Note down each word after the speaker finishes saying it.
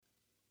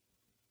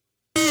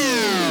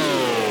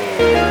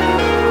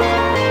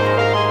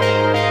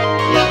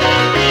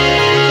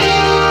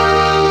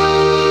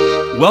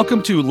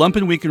Welcome to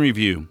Lumpen Week in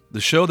Review, the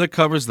show that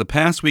covers the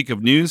past week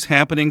of news,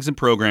 happenings, and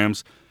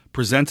programs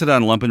presented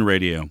on Lumpen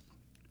Radio.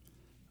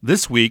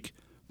 This week,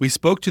 we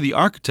spoke to the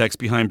architects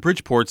behind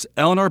Bridgeport's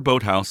Eleanor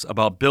Boathouse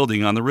about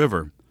building on the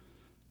river,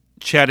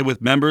 chatted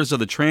with members of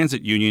the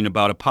transit union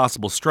about a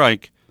possible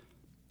strike,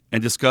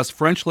 and discussed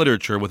French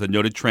literature with a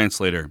noted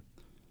translator.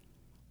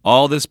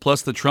 All this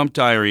plus the Trump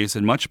diaries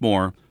and much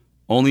more,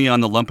 only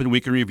on the Lumpen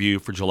Week in Review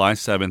for July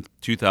 7th,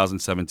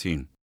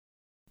 2017.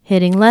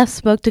 Hitting Left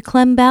spoke to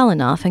Clem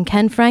Balinoff and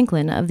Ken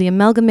Franklin of the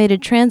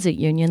Amalgamated Transit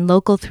Union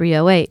Local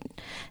 308.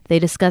 They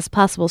discussed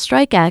possible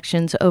strike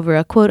actions over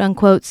a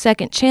quote-unquote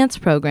second chance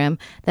program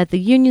that the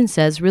union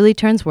says really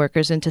turns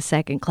workers into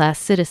second-class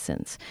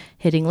citizens.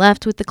 Hitting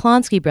Left with the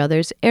Klonsky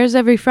brothers airs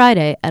every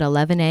Friday at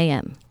 11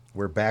 a.m.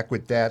 We're back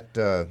with that,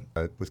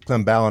 with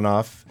Clem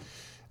Balinoff.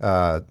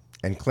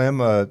 And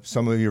Clem,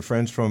 some of your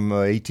friends from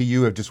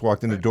ATU have just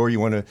walked in the door.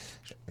 You want to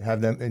have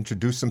them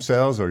introduce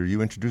themselves, or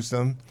you introduce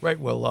them? Right.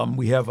 Well,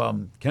 we have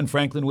Ken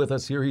Franklin with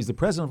us here. He's the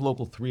president of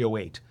Local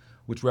 308,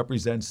 which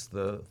represents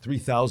the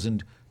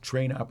 3,000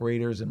 train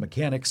operators and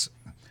mechanics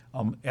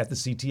at the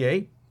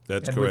CTA.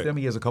 That's and correct. With them,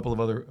 he has a board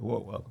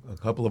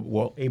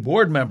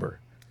member.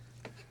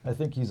 I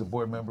think he's a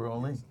board member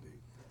only.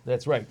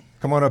 That's right.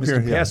 Come on up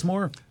Mr. here.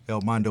 Passmore.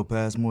 Elmondo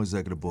Passmore,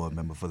 executive board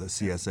member for the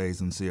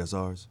CSAs and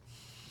CSRs.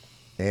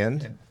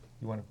 And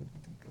You want to?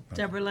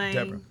 Deborah Lane,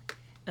 Deborah.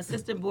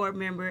 assistant board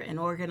member and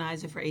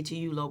organizer for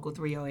ATU Local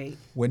 308.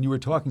 When you were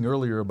talking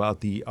earlier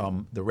about the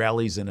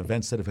rallies and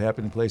events that have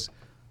happened in place,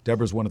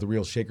 Deborah's one of the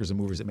real shakers and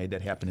movers that made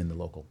that happen in the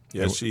local.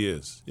 Yes, she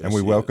is. Yes, and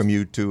we she welcome is.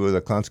 you to the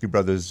Klonsky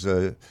Brothers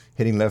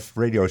Hitting Left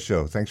radio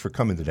show. Thanks for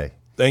coming today.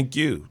 Thank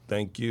you,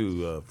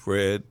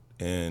 Fred.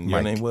 And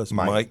your Mike. name was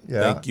Mike,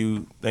 yeah.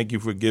 Thank you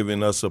for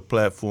giving us a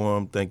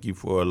platform. Thank you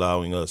for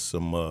allowing us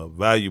some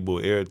valuable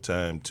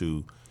airtime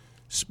to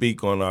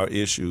speak on our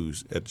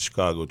issues at the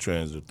Chicago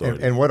Transit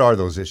Authority. And what are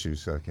those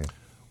issues, Ken?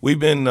 We've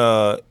been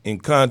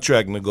in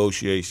contract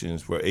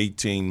negotiations for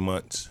 18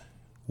 months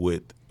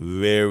with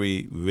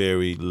very,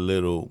 very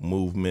little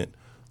movement.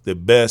 The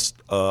best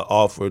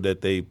offer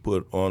that they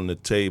put on the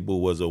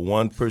table was a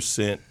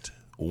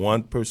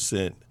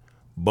 1%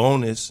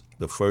 bonus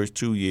the first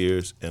 2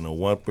 years and a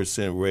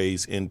 1%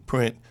 raise in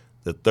print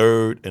the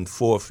third and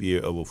fourth year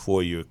of a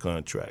 4-year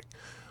contract.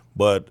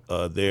 But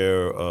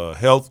their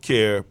health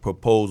care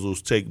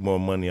proposals take more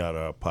money out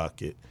of our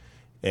pocket.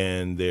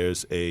 And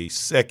there's a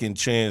second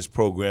chance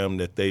program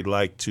that they'd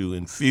like to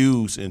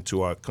infuse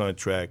into our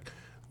contract,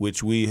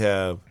 which we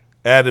have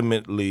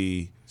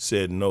adamantly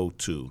said no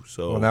to.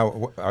 So Well,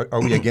 now,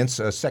 are we against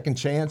a second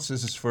chance?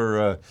 This is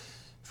for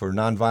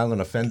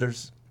nonviolent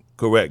offenders?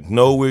 correct.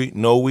 No,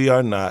 we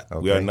are not.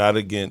 Okay. We are not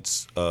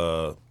against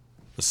a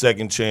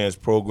second chance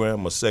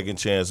program, a second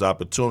chance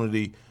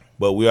opportunity,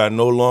 but we are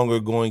no longer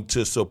going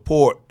to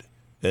support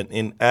an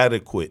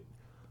inadequate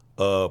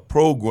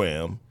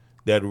program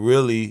that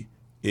really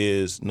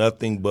is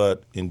nothing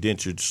but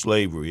indentured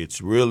slavery.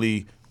 It's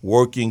really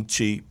working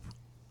cheap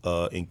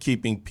and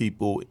keeping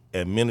people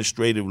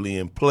administratively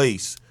in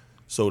place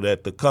so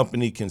that the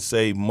company can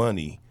save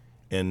money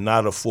and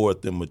not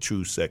afford them a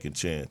true second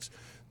chance.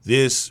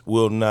 This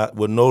will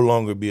no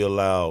longer be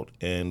allowed,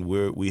 and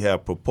we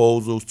have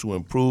proposals to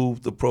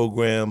improve the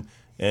program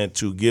and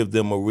to give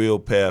them a real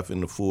path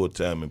into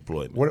full-time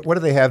employment. What do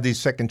they have these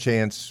second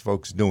chance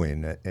folks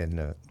doing?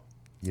 And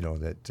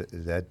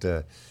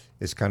that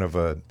is kind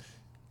of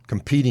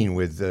competing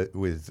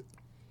with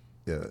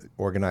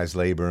organized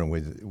labor and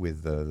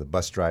with the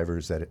bus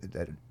drivers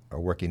that are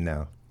working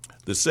now.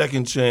 The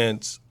Second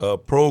Chance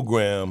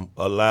program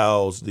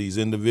allows these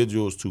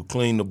individuals to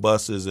clean the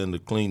buses and to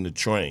clean the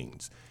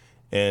trains.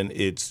 And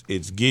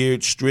it's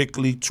geared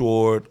strictly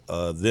toward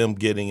them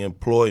getting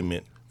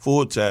employment,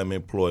 full-time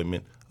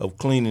employment, of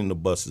cleaning the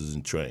buses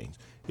and trains.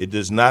 It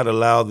does not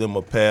allow them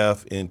a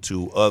path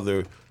into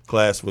other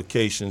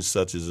classifications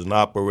such as an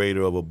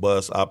operator of a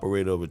bus,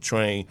 operator of a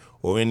train,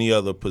 or any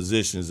other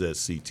positions at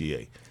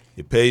CTA.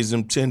 It pays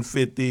them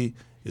 $10.50.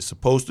 It's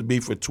supposed to be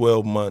for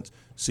 12 months.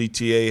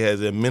 CTA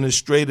has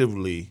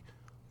administratively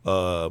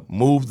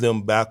moved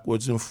them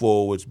backwards and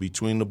forwards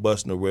between the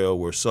bus and the rail,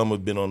 where some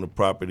have been on the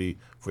property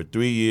for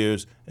 3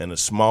 years, and a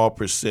small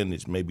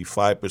percentage, maybe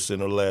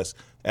 5% or less,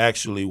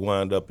 actually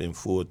wind up in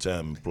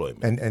full-time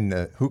employment. And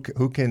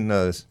who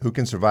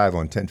can survive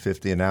on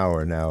 $10.50 an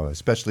hour now,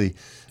 especially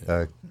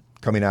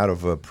coming out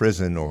of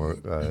prison or?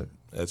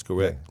 That's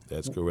correct.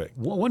 That's correct.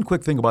 One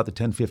quick thing about the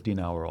 $10.50 an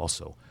hour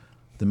also.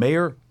 The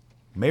Mayor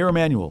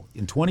Emanuel,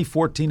 in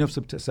September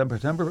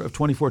of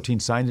 2014,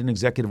 signed an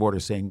executive order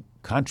saying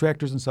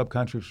contractors and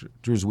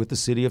subcontractors with the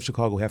city of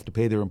Chicago have to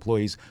pay their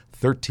employees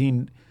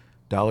 $13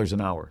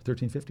 an hour.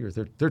 $13.50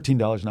 or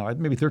 $13 an hour,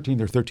 maybe $13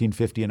 or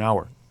 $13.50 an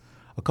hour.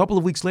 A couple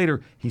of weeks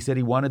later, he said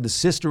he wanted the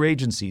sister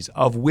agencies,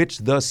 of which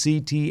the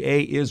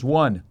CTA is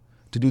one,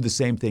 to do the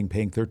same thing,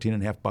 paying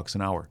 $13.50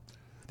 an hour.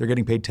 They're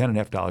getting paid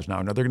 $10.50 an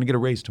hour. Now, they're going to get a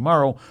raise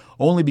tomorrow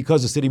only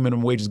because the city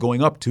minimum wage is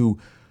going up to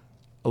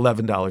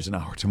 $11 an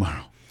hour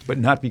tomorrow, but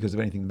not because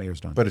of anything the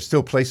mayor's done. But it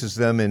still places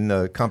them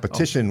in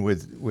competition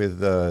with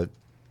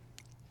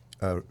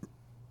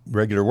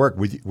regular work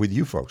with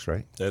you folks,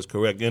 right? That's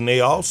correct. And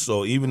they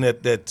also, even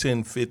at that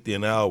 $10.50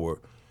 an hour,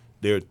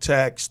 they're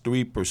taxed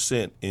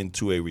 3%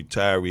 into a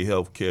retiree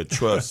health care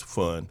trust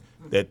fund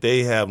that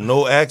they have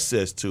no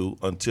access to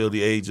until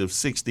the age of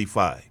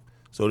 65.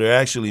 So they're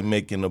actually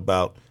making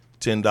about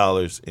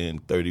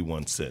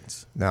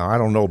 $10.31. Now, I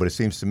don't know, but it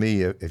seems to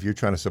me if you're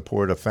trying to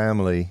support a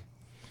family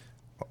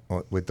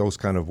with those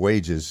kind of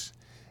wages,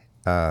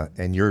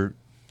 and you're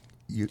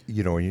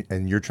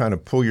trying to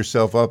pull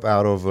yourself up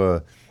out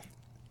of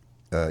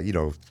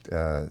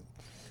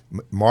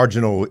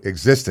marginal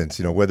existence,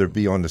 whether it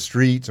be on the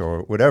streets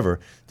or whatever,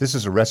 this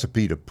is a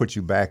recipe to put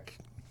you back.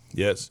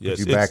 Yes. Put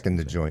you back in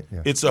the joint.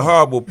 Yeah. It's a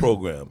horrible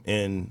program,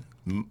 and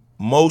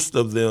most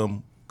of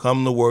them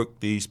come to work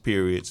these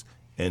periods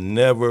and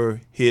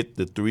never hit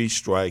the 3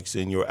 strikes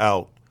and you're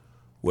out,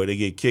 where they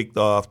get kicked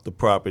off the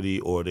property,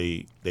 or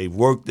they've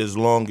worked as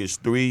long as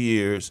 3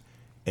 years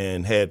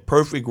and had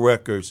perfect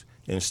records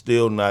and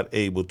still not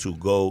able to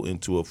go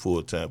into a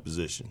full-time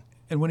position.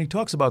 And when he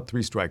talks about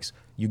 3 strikes,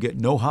 you get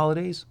no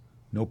holidays,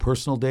 no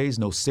personal days,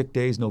 no sick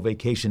days, no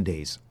vacation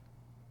days.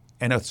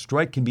 And a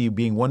strike can be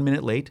being 1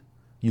 minute late.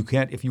 You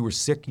can't, if you were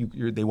sick,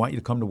 they want you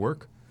to come to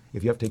work.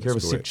 If you have to take care of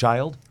a sick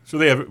child. So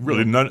they have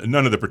really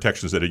none of the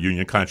protections that a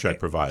union contract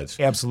provides.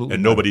 Absolutely.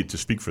 And nobody to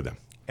speak for them.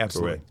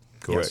 Absolutely.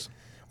 Correct. Yes.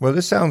 Well,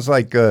 this sounds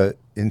like,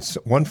 in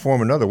one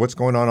form or another, what's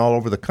going on all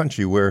over the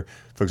country where,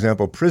 for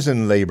example,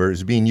 prison labor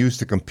is being used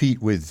to compete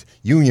with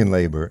union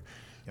labor.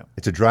 Yeah.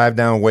 It's to drive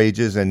down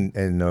wages and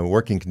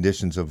working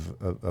conditions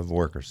of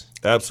workers.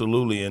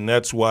 Absolutely, and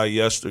that's why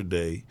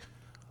yesterday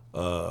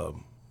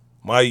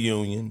my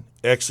union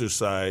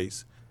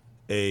exercised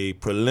a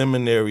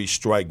preliminary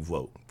strike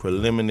vote.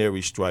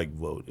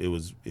 It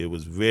was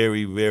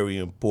very, very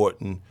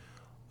important.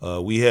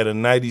 We had a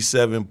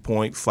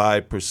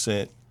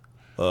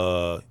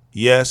 97.5%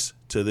 yes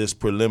to this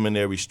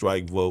preliminary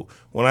strike vote.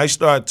 When I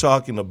started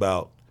talking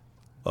about,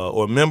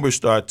 or members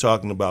started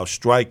talking about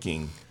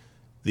striking,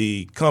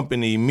 the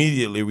company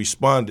immediately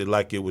responded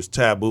like it was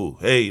taboo.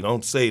 Hey,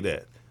 don't say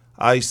that.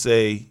 I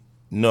say,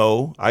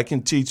 no, I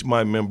can teach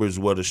my members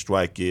what a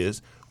strike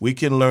is. We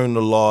can learn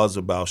the laws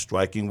about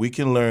striking. We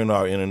can learn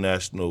our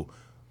international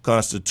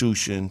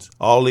constitutions,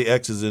 all the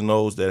X's and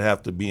O's that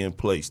have to be in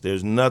place.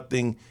 There's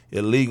nothing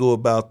illegal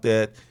about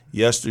that.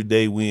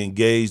 Yesterday we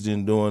engaged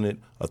in doing it.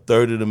 A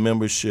third of the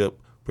membership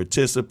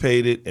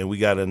participated, and we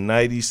got a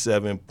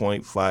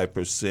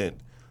 97.5%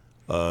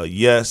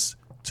 yes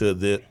to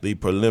the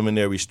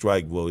preliminary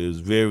strike vote. It was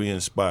very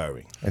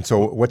inspiring. And so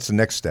what's the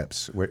next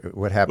steps?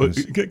 What happens?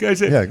 Well, can I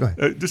say, yeah, go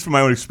ahead. Just from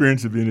my own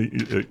experience of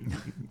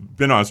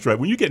been on strike,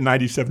 when you get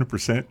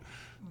 97%,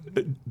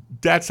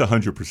 that's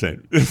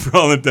 100% for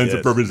all intents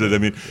and purposes. I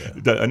mean,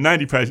 a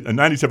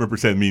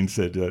 97% means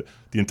that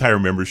the entire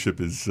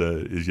membership is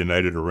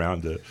united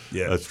around a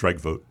strike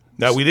vote.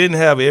 Now, we didn't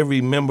have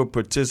every member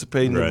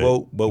participate in the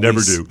vote, but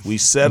we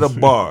set a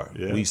bar.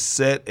 We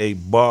set a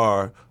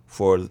bar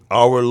for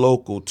our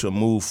local to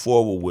move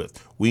forward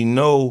with. We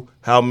know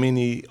how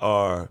many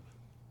are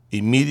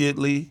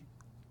immediately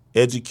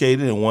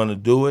educated and want to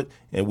do it,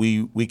 and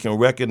we can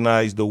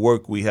recognize the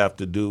work we have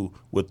to do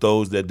with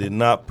those that did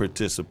not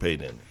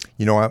participate in it.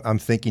 You know, I'm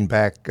thinking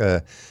back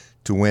to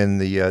when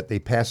they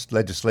passed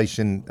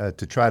legislation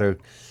to try to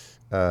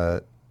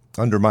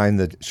undermine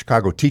the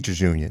Chicago Teachers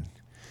Union,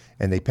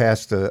 and they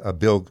passed a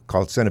bill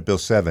called Senate Bill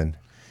 7,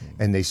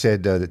 and they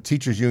said the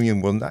teachers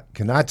union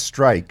cannot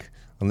strike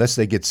unless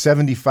they get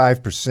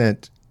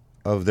 75%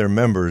 of their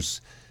members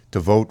to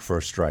vote for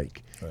a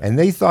strike. Right. And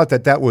they thought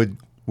that would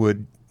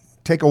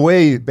take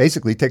away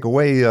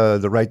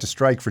the right to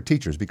strike for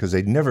teachers because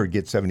they'd never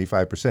get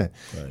 75%. Right.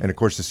 And of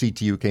course, the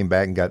CTU came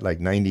back and got like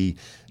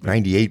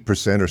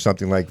 98% or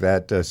something like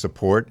that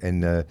support,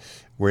 and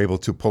were able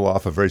to pull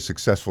off a very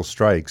successful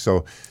strike.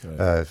 So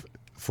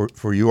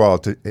for you all,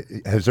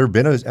 has there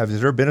been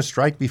a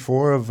strike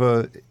before of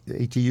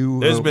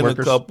ATU There's been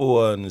workers? A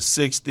couple in the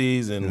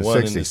 60s and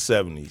one in the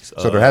 70s.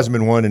 So there hasn't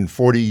been one in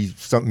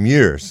 40-something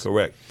years.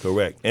 Correct.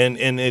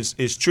 And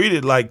it's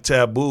treated like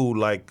taboo,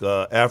 like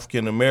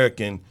African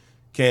American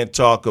can't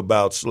talk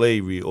about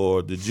slavery,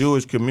 or the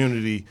Jewish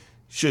community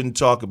shouldn't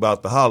talk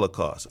about the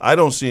Holocaust. I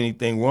don't see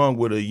anything wrong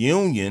with a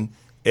union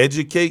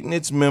educating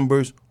its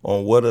members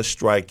on what a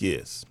strike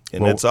is.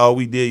 And that's all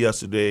we did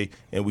yesterday,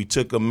 and we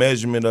took a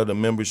measurement of the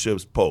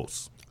membership's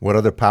pulse. What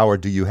other power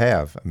do you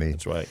have? I mean,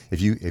 that's right.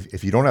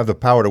 If you don't have the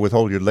power to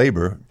withhold your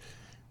labor,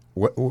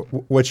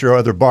 what's your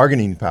other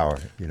bargaining power?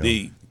 You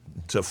know?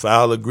 To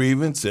file a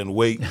grievance and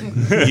wait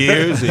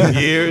years and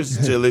years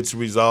till it's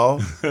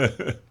resolved.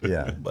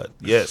 Yeah. But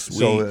yes,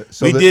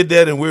 we did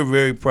that, and we're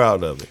very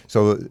proud of it.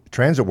 So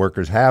transit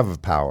workers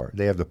have power.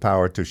 They have the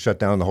power to shut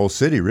down the whole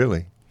city,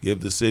 really. Give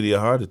the city a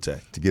heart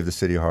attack. To give the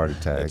city a heart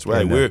attack. That's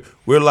right. And,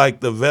 we're like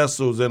the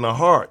vessels in the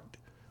heart.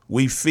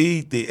 We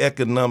feed the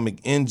economic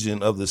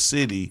engine of the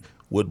city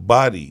with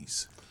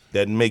bodies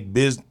that make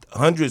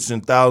hundreds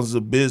and thousands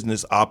of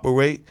business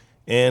operate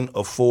and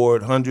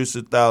afford hundreds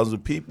of thousands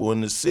of people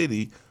in the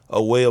city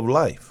a way of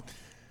life.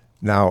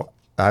 Now,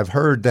 I've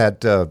heard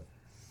that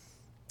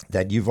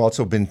that you've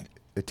also been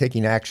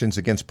taking actions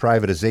against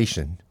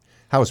privatization.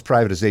 How does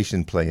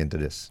privatization play into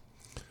this?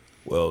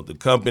 Well, the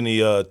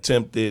company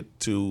attempted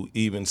to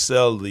even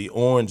sell the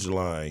Orange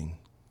Line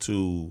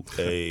to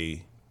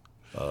a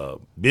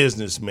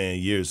businessman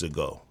years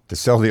ago. To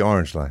sell the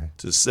Orange Line?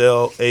 To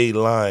sell a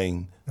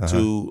line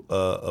to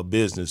a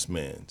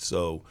businessman.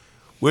 So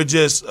we're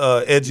just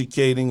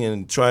educating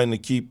and trying to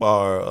keep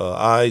our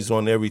eyes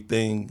on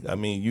everything. I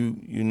mean,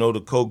 you know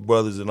the Koch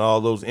brothers and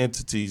all those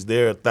entities,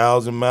 they're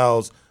 1,000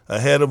 miles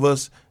ahead of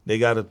us. They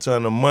got a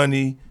ton of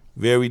money,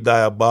 very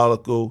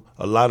diabolical.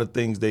 A lot of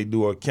things they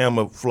do are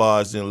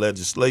camouflaged in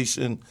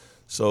legislation.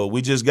 So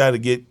we just got to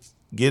get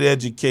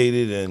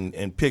educated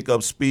and pick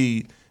up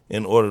speed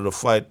in order to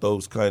fight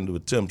those kind of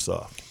attempts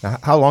off. Now,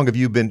 how long have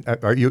you been?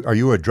 Are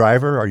you a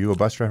driver? Are you a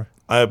bus driver?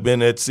 I have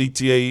been at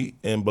CTA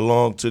and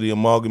belonged to the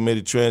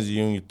Amalgamated Transit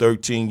Union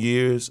 13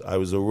 years. I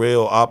was a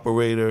rail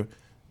operator,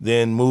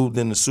 then moved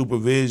into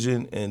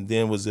supervision, and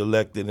then was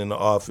elected in the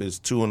office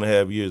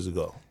 2.5 years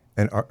ago.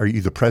 And are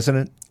you the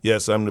president?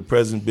 Yes, I'm the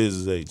president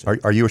business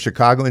agent. Are you a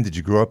Chicagoan? Did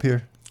you grow up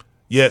here?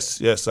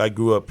 Yes, I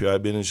grew up here.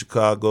 I've been in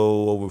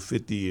Chicago over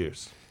 50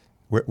 years.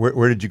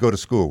 Where did you go to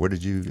school? Where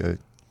did you?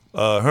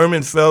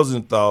 Herman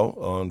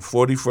Felsenthal on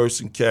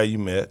 41st and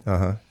Calumet,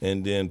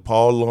 and then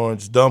Paul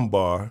Lawrence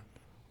Dunbar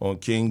on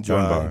King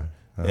Drive,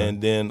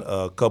 and then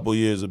a couple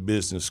years of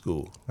business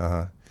school.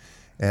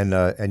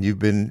 And you've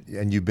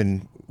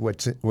been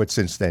what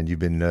since then? You've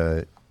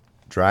been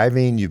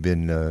driving. You've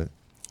been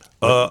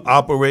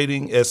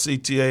operating as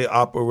CTA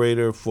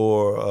operator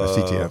for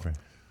CTA operator.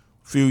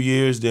 Few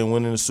years. Then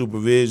went into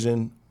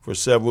supervision for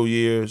several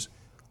years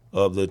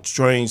of the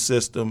train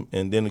system,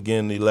 and then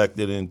again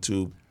elected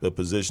into the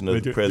position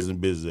of the president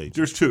business agent.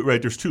 There's two,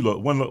 right? There's two.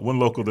 One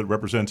local that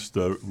represents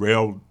the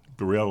rail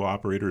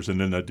operators,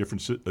 and then a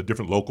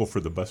different local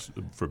for the bus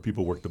for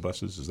people who work the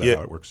buses. Is that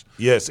how it works?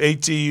 Yes,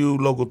 ATU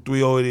Local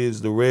 308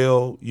 is the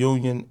rail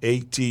union.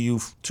 ATU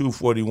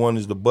 241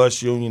 is the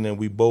bus union, and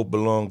we both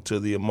belong to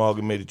the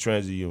Amalgamated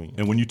Transit Union.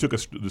 And when you took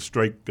the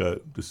strike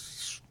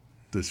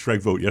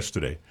vote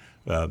yesterday,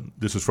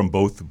 this is from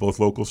both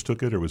locals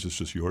took it, or was this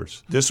just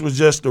yours? This was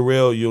just the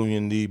rail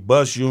union. The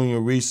bus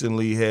union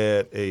recently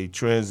had a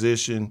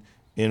transition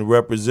in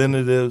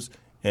representatives,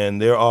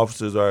 and their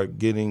officers are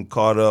getting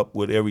caught up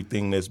with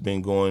everything that's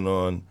been going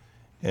on.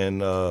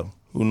 And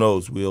who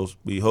knows?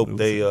 We hope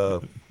they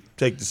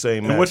take the same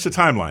action. And what's the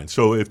timeline?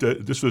 So if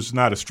this was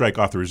not a strike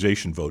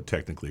authorization vote,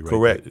 technically, right?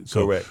 Correct.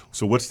 Correct.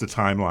 So what's the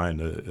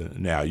timeline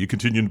now? You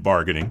continue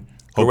bargaining.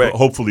 Correct.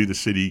 Hopefully the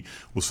city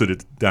will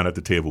sit down at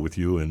the table with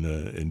you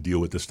and deal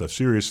with this stuff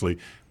seriously.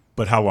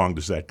 But how long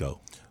does that go?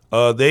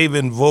 They've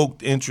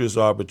invoked interest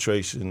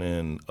arbitration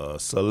and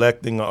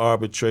selecting an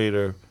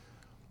arbitrator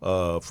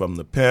from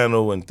the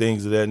panel and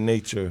things of that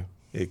nature.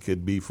 It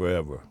could be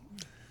forever.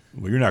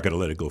 Well, you're not going to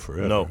let it go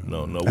forever. No.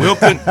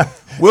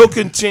 We'll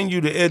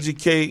continue to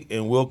educate,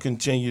 and we'll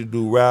continue to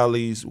do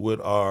rallies with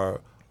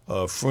our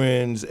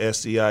friends,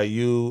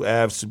 SEIU,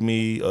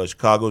 AFSCME,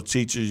 Chicago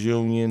Teachers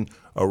Union,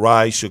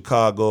 Arise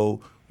Chicago.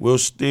 We'll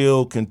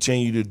still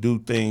continue to do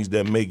things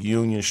that make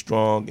unions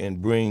strong and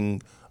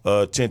bring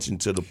attention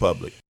to the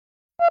public.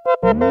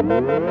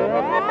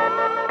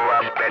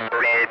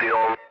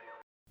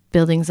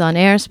 Buildings on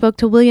Air spoke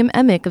to William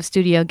Emick of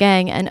Studio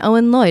Gang and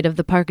Owen Lloyd of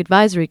the Park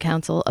Advisory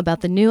Council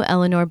about the new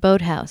Eleanor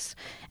Boathouse.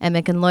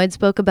 Emick and Lloyd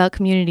spoke about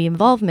community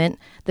involvement,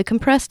 the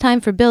compressed time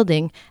for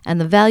building, and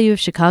the value of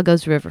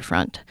Chicago's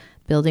riverfront.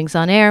 Buildings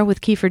on Air with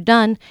Kiefer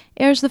Dunn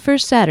airs the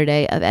first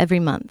Saturday of every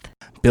month.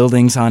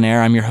 Buildings on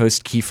Air. I'm your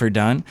host, Kiefer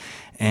Dunn,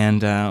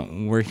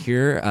 and we're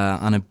here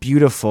on a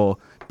beautiful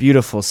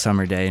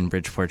summer day in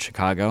Bridgeport,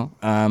 Chicago,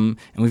 and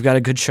we've got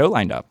a good show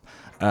lined up.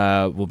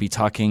 We'll be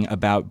talking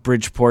about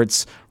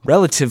Bridgeport's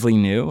relatively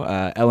new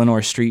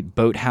Eleanor Street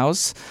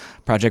Boathouse,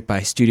 project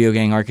by Studio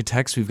Gang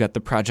Architects. We've got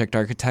the project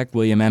architect,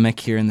 William Emick,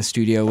 here in the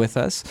studio with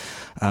us,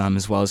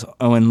 as well as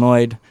Owen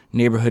Lloyd,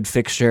 neighborhood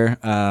fixture,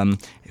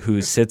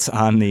 who sits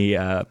on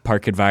the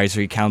Park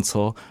Advisory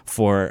Council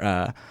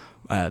for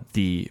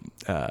the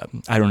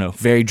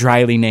very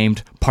dryly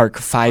named Park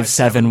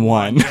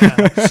 571.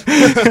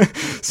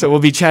 So we'll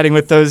be chatting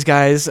with those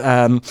guys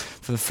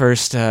for the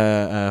first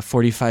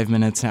 45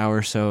 minutes, an hour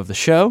or so of the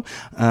show.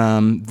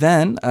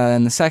 Then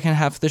in the second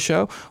half of the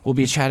show, we'll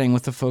be chatting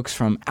with the folks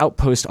from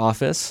Outpost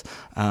Office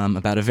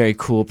about a very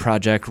cool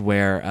project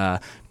where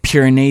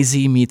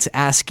Piranesi meets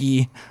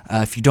ASCII.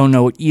 If you don't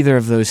know what either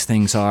of those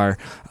things are,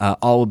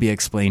 all will be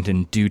explained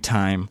in due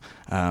time.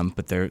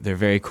 But they're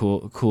very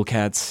cool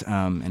cats,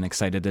 and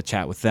excited to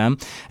chat with them.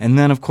 And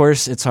then, of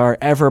course, it's our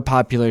ever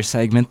popular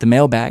segment, the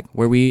Mailbag,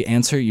 where we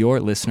answer your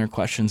listener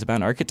questions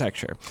about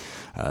architecture.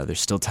 There's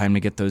still time to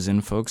get those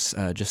in, folks.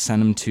 Just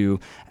send them to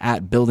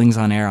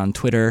 @BuildingsOnAir on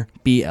Twitter,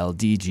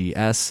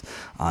 BLDGS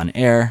on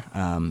air,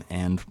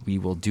 and we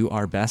will do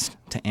our best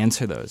to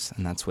answer those.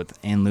 And that's with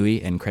Anne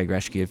Louie and Craig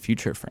Reschke of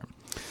Future Firm.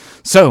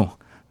 So,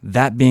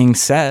 that being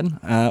said,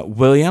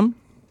 William,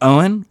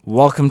 Owen,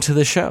 welcome to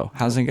the show.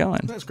 How's it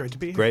going? That's great to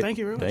be here. Great. Thank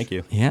you very much. Thank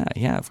you.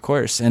 Yeah, of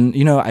course. And,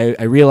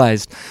 I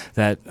realized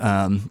that,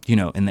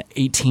 in the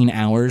 18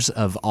 hours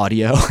of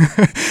audio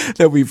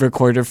that we've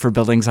recorded for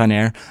Buildings on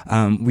Air,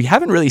 we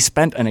haven't really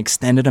spent an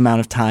extended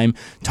amount of time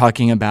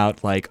talking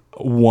about, like,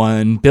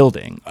 one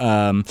building.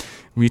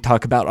 We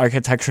talk about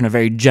architecture in a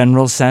very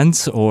general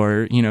sense,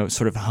 or,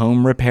 sort of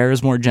home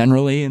repairs more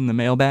generally in the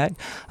mailbag.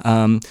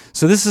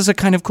 So this is a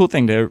kind of cool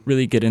thing to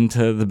really get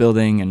into the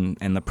building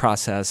and the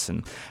process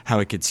and how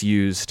it gets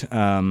used.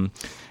 And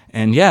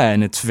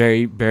it's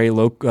very, very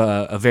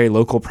a very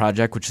local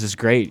project, which is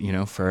great,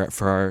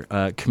 for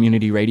our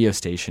community radio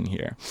station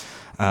here.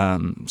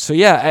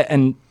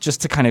 And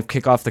just to kind of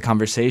kick off the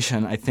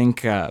conversation, I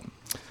think,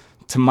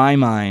 to my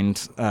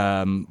mind,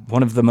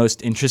 one of the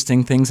most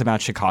interesting things about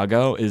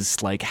Chicago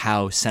is like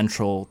how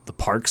central the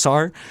parks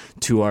are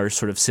to our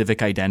sort of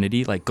civic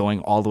identity, like going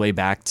all the way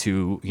back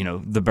to,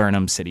 the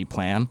Burnham City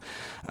Plan.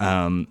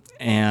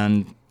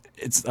 And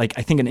it's like,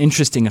 I think an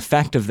interesting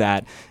effect of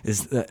that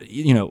is that,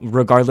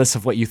 regardless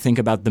of what you think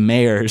about the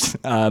mayors,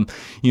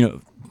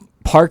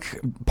 park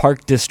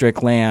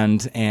district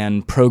land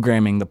and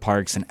programming the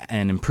parks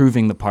and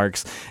improving the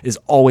parks is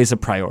always a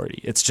priority.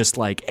 It's just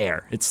like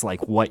air. It's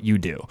like what you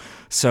do.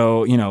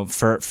 So,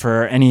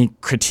 for any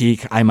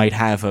critique I might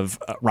have of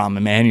Rahm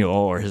Emanuel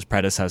or his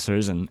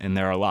predecessors, and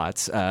there are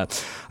lots, I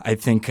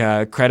think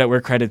credit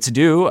where credit's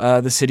due,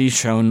 the city's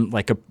shown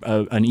like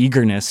an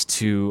eagerness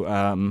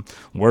to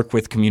work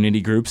with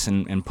community groups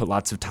and put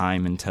lots of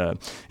time into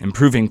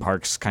improving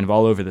parks kind of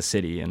all over the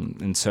city.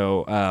 And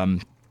so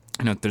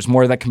there's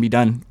more that can be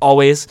done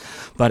always,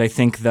 but I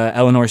think the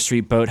Eleanor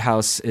Street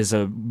Boathouse is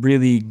a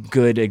really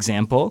good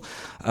example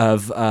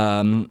of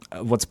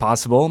what's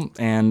possible.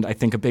 And I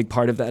think a big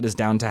part of that is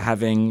down to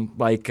having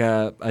like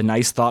a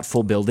nice,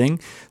 thoughtful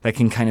building that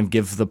can kind of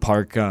give the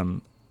park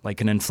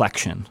like an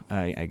inflection,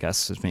 I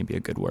guess is maybe a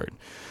good word.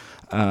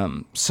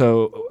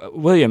 So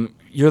William,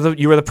 you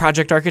were the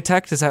project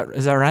architect. Is that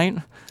right?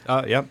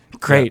 Yep.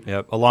 Great.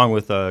 Yep. Along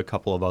with a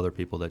couple of other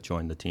people that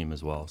joined the team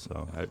as well.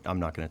 So I'm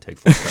not going to take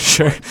full credit.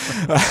 Sure.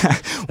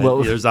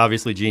 Well, there's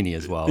obviously Jeannie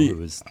as well, who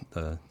was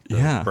the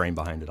brain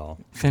behind it all.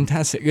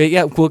 Fantastic.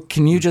 Yeah. Well,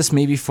 can you just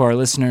maybe for our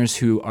listeners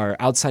who are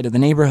outside of the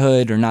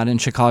neighborhood or not in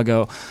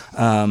Chicago,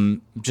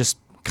 just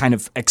kind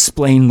of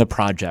explain the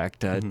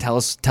project. Tell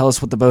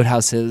us what the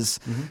boathouse is.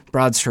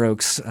 Broad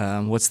strokes.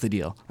 What's the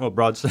deal? Well,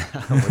 broad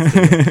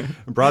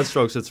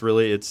strokes. It's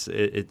really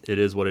it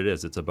is what it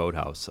is. It's a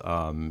boathouse.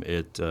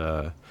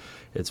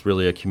 It's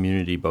really a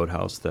community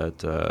boathouse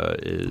that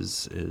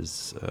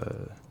is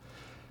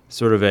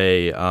sort of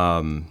a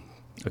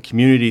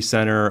community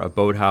center, a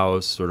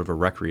boathouse, sort of a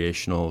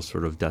recreational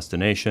sort of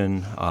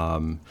destination.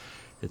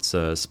 It's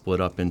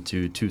split up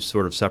into two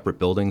sort of separate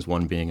buildings,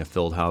 one being a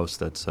field house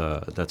that's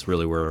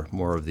really where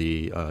more of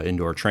the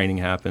indoor training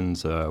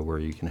happens, where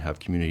you can have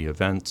community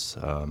events.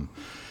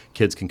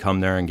 Kids can come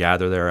there and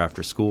gather there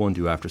after school and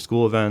do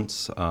after-school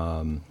events.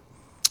 And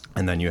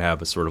then you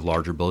have a sort of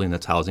larger building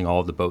that's housing all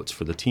of the boats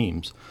for the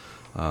teams.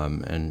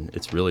 And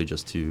it's really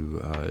just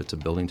it's a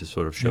building to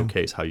sort of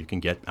showcase how you can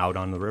get out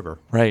on the river.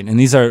 Right, and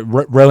these are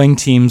rowing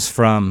teams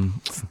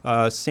from?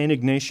 St.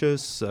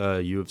 Ignatius,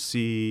 U of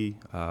C,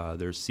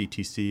 there's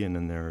CTC, and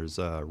then there's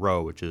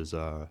ROW, which is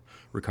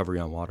Recovery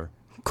on Water.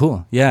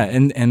 Cool. Yeah,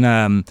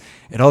 and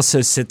it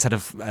also sits at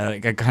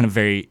a kind of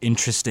very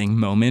interesting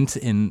moment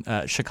in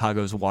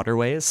Chicago's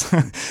waterways.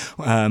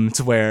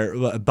 It's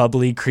where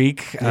Bubbly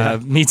Creek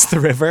meets the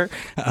river.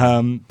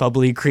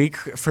 Bubbly Creek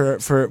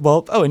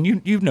and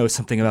you know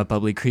something about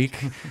Bubbly Creek.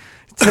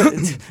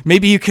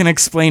 Maybe you can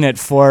explain it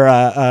for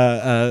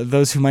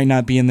those who might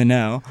not be in the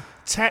know.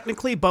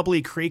 Technically,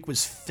 Bubbly Creek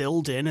was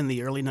filled in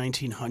the early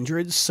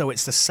 1900s, so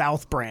it's the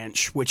South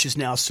Branch, which is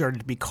now started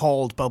to be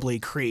called Bubbly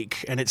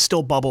Creek, and it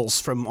still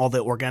bubbles from all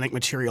the organic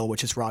material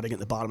which is rotting at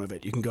the bottom of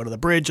it. You can go to the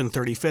bridge on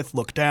 35th,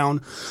 look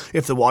down.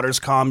 If the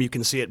water's calm, you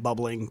can see it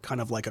bubbling kind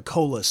of like a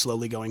cola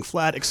slowly going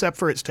flat, except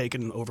for it's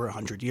taken over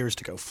 100 years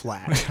to go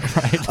flat.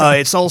 Right.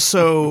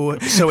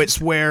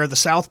 It's where the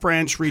South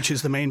Branch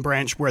reaches the main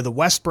branch, where the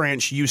West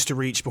Branch used to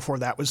reach before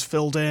that was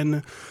filled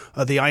in.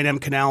 The I&M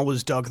Canal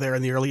was dug there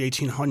in the early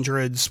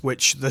 1800s.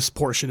 Which this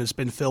portion has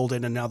been filled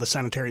in, and now the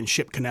Sanitary and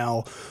Ship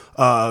Canal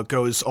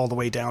goes all the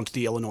way down to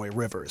the Illinois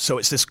River. So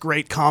it's this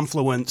great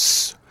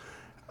confluence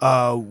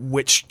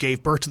which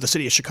gave birth to the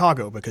city of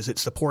Chicago, because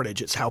it's the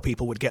portage. It's how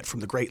people would get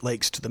from the Great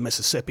Lakes to the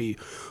Mississippi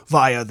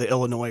via the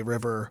Illinois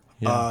River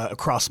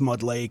across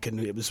Mud Lake, and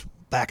it was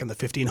back in the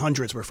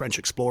 1500s where French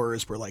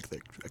explorers were like,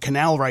 a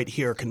canal right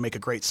here can make a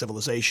great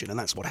civilization, and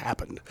that's what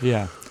happened.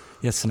 Yeah.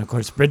 Yes, and of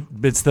course,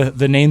 it's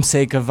the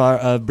namesake of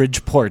our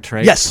Bridgeport,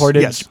 right? Yes,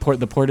 portage, yes.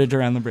 The portage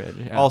around the bridge.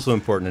 Yeah. Also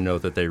important to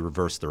note that they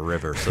reversed the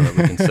river so that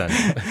we can send.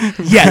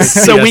 Yes,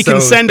 so we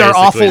can send our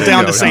offal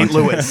down to St.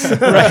 Louis.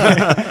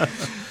 Right.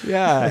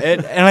 Yeah,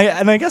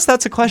 and I guess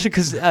that's a question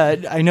because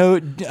I know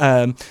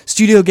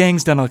Studio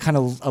Gang's done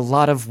a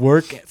lot of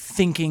work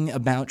thinking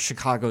about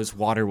Chicago's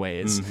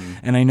waterways,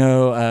 and I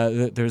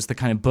know there's the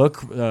kind of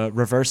book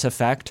Reverse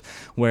Effect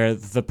where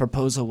the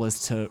proposal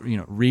was to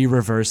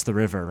re-reverse the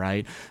river,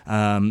 right?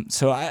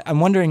 So I'm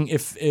wondering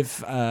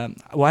if I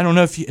don't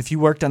know if you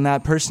worked on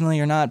that personally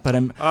or not, but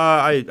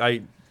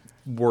I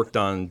worked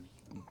on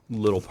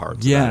little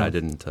parts. Yeah, of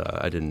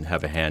that. I didn't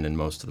have a hand in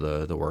most of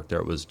the work there.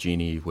 It was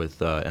Jeannie with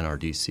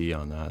NRDC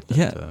on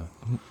that.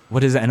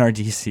 What is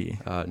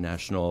NRDC?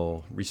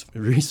 National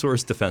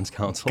Resource Defense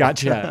Council.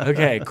 Gotcha.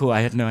 Okay, cool.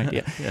 I had no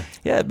idea.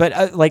 Yeah, but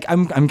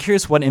I'm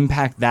curious what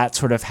impact that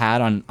sort of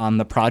had on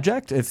the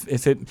project.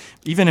 If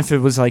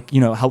it was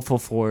helpful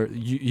for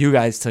you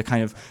guys to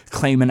kind of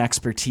claim an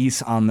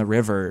expertise on the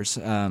rivers.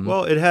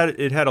 Well, it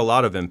had a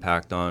lot of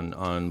impact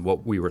on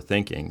what we were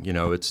thinking.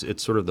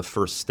 It's sort of the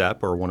first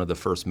step or one of the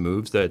first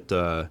moves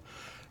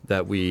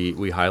that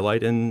we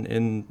highlight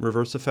in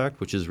Reverse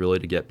Effect, which is really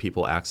to get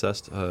people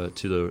access to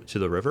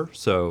the river.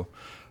 So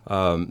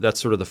that's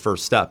sort of the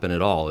first step in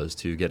it all, is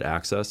to get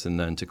access and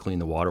then to clean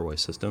the waterway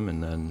system,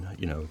 and then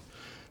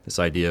this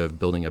idea of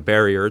building a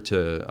barrier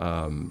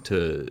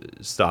to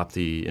stop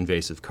the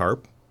invasive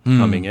carp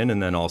coming in,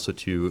 and then also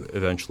to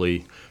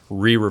eventually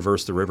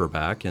re-reverse the river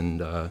back and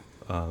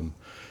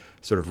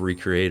sort of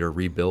recreate or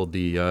rebuild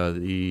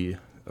the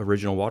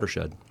original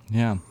watershed.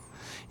 Yeah.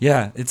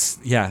 Yeah, it's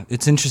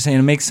interesting.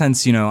 It makes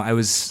sense. I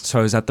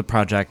was at the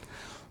project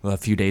a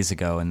few days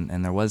ago,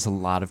 and there was a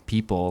lot of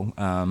people,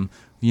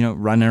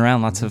 running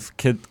around. Lots of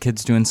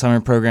kids doing summer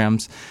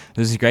programs. It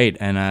was great,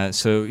 and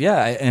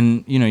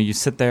you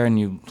sit there and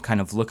you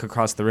kind of look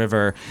across the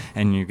river,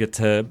 and you get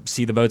to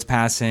see the boats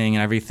passing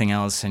and everything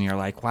else, and you're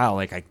like, wow,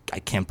 I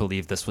can't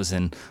believe this was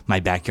in my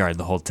backyard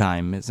the whole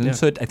time. And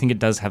so I think it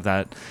does have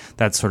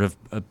that sort of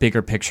a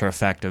bigger picture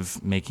effect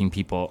of making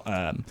people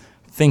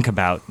think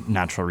about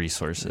natural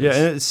resources. Yeah,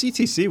 and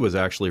CTC was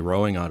actually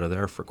rowing out of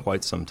there for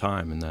quite some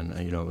time, and then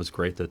it was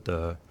great that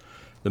the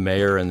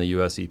mayor and the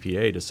U.S.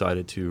 EPA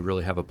decided to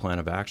really have a plan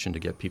of action to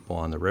get people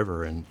on the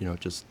river, and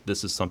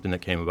this is something that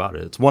came about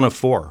it. It's one of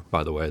 4,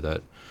 by the way,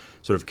 that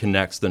sort of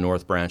connects the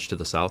North Branch to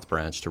the South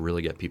Branch to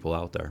really get people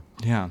out there.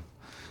 Yeah,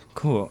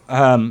 cool.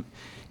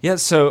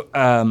 So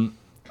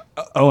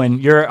Owen,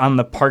 you're on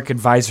the Park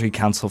Advisory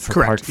Council for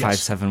Correct, Park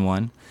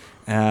 571.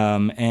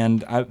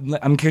 And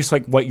I'm curious,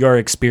 what your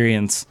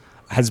experience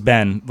has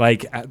been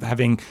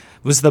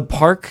was the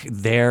park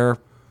there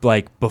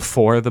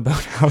before the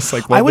boathouse?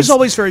 I was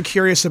always very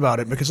curious about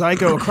it because I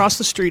go across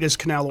the street is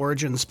Canal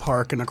Origins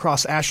Park, and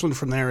across Ashland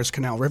from there is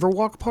Canal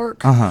Riverwalk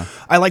Park.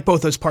 I like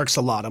both those parks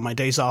a lot. On my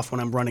days off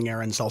when I'm running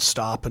errands, I'll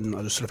stop and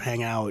I'll just sort of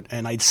hang out,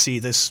 and I'd see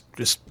this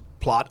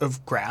plot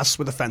of grass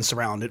with a fence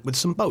around it with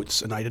some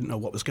boats, and I didn't know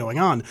what was going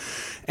on.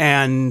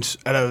 And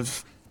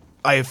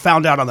I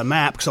found out on the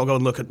map, because I'll go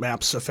and look at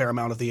maps a fair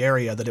amount of the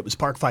area, that it was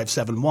Park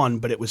 571,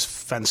 but it was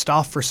fenced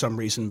off for some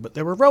reason. But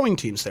there were rowing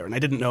teams there, and I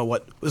didn't know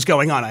what was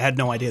going on. I had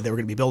no idea they were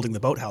going to be building the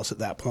boathouse at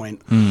that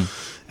point.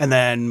 And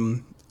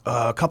then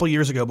a couple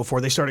years ago,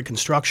 before they started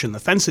construction, the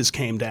fences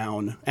came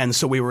down, and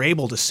so we were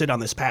able to sit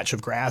on this patch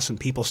of grass, and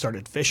people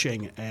started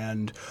fishing,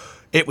 and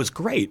it was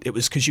great. It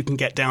was because you can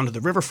get down to the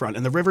riverfront,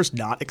 and the river's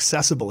not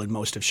accessible in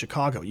most of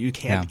Chicago. You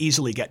can't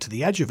easily get to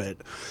the edge of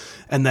it.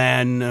 And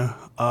then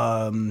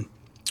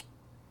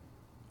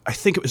I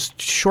think it was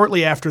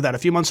shortly after that, a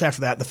few months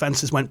after that, the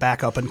fences went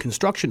back up and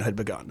construction had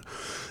begun.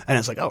 And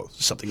it's like, oh,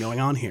 there's something going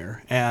on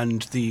here.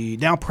 And the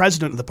now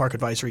president of the Park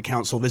Advisory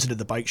Council visited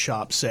the bike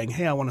shop saying,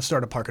 hey, I want to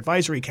start a Park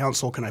Advisory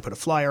Council. Can I put a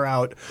flyer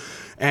out?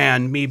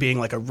 And me being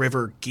like a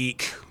river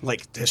geek,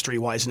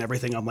 history-wise and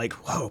everything, I'm like,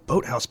 whoa,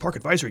 Boathouse Park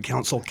Advisory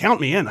Council, count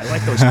me in. I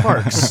like those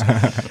parks.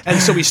 And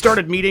so we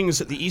started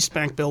meetings at the East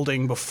Bank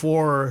building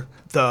before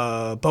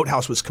the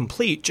boathouse was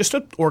complete, just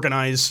to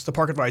organize the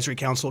Park Advisory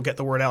Council, get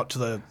the word out to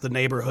the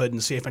neighborhood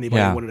and see if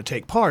anybody wanted to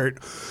take part.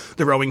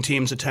 The rowing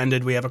teams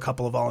attended. We have a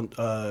couple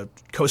of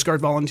Coast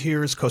Guard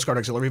volunteers, Coast Guard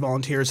auxiliary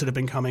volunteers that have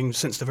been coming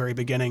since the very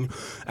beginning,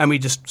 and we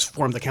just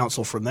formed the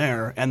council from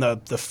there. And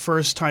the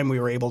first time we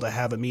were able to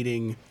have a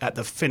meeting at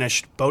the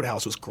finished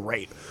boathouse was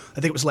great. I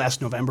think it was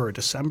last November or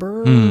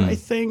December, I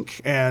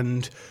think,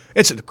 and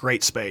it's a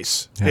great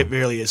space. Yeah. It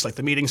really is.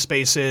 The meeting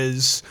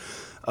spaces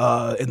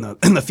in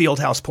the field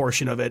house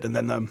portion of it, and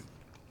then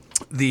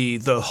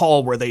the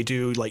hall where they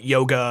do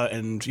yoga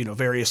and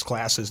various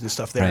classes and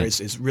stuff there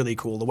is really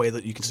cool. The way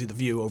that you can see the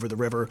view over the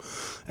river,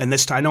 and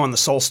this time I know on the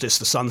solstice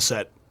the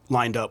sunset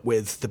lined up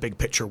with the big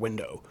picture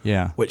window,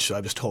 which I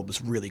was told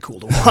was really cool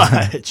to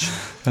watch.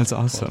 That's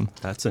awesome. Well,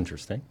 that's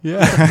interesting.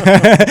 Yeah.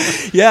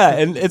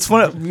 And it's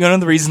one of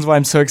the reasons why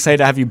I'm so excited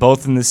to have you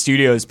both in the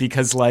studio is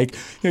because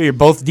you're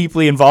both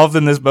deeply involved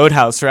in this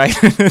boathouse, right?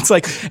 It's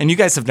and you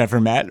guys have never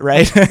met,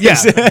 right?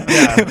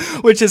 Yeah.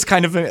 Which is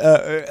kind of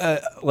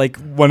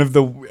one of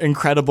the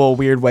incredible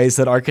weird ways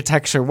that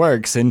architecture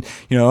works, and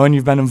and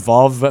you've been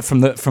involved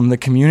from the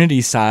community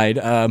side,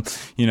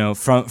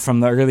 from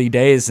the early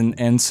days,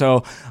 and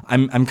so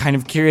I'm kind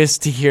of curious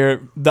to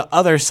hear the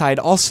other side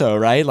also,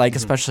 right? Like,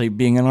 especially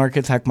being an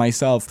architect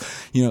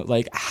myself,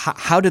 like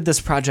how did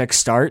this project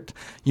start?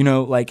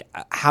 Like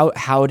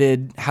how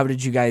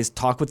did you guys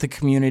talk with the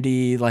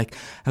community? Like,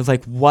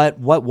 what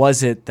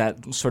was it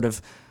that sort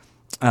of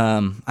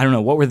I don't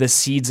know, what were the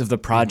seeds of the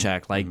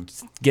project? Like,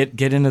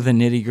 get into the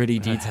nitty-gritty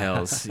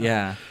details.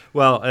 Yeah.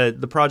 Well,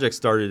 the project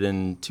started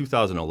in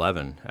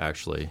 2011,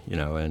 actually,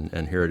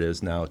 and here it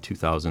is now.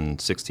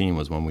 2016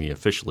 was when we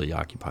officially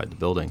occupied the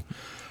building.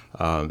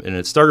 And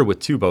it started with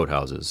 2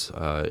 boathouses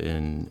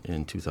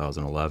in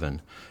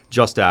 2011,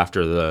 just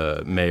after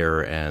the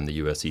mayor and the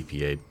U.S.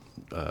 EPA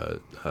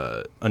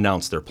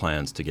announced their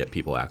plans to get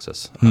people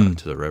access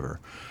to the river.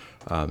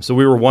 So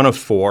we were one of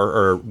 4,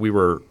 or we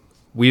were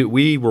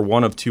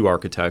one of 2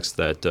 architects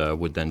that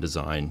would then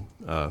design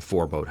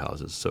 4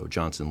 boathouses. So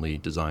Johnson Lee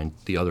designed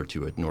the other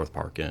 2 at North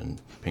Park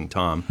and Ping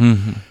Tom.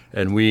 Mm-hmm.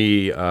 And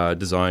we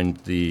designed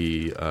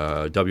the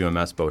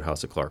WMS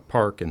boathouse at Clark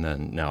Park, and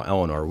then now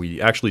Eleanor.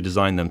 We actually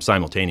designed them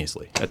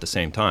simultaneously at the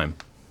same time.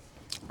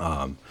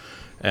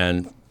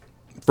 And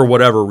for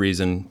whatever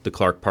reason, the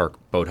Clark Park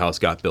boathouse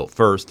got built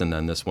first, and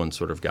then this one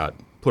sort of got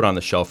put on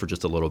the shelf for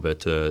just a little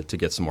bit to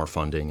get some more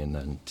funding and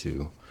then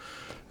to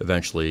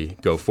eventually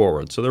go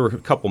forward. So there were a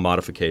couple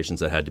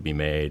modifications that had to be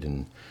made,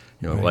 and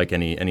right. Like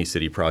any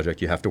city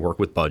project, you have to work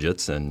with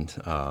budgets, and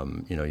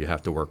you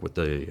have to work with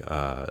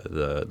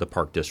the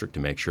park district to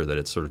make sure that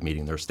it's sort of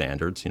meeting their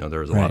standards.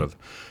 There's a lot of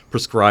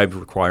prescribed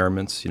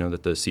requirements,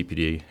 that the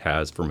CPD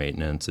has for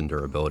maintenance and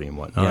durability and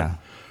whatnot.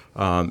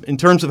 Yeah. In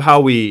terms of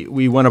how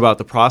we went about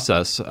the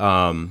process,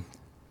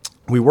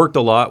 we worked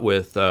a lot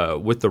with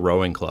the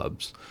rowing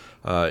clubs.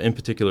 In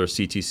particular,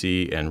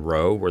 CTC and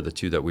Row were the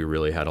 2 that we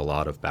really had a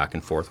lot of back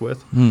and forth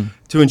with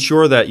to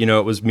ensure that,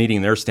 it was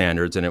meeting their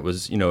standards, and it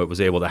was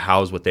able to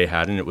house what they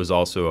had. And it was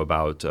also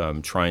about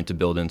trying to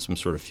build in some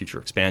sort of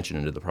future expansion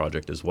into the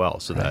project as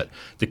well, so that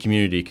the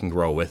community can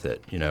grow with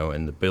it,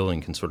 and the building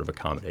can sort of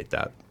accommodate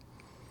that.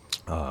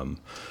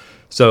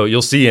 So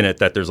you'll see in it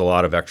that there's a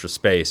lot of extra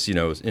space,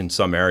 in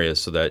some areas,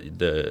 so that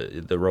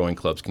the rowing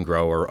clubs can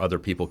grow, or other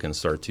people can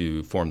start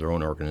to form their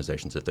own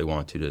organizations if they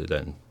want to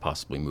then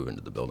possibly move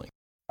into the building.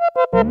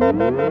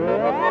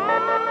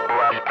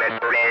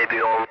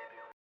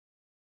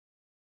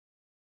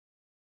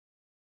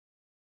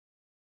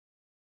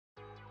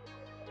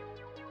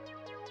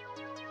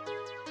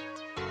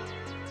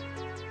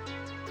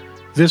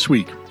 This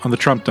week on the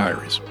Trump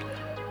Diaries,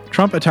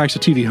 Trump attacks a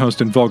TV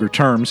host in vulgar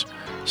terms,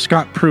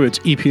 Scott Pruitt's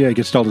EPA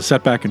gets dealt a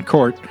setback in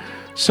court,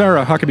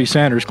 Sarah Huckabee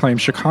Sanders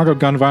claims Chicago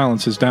gun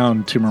violence is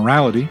down to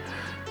morality,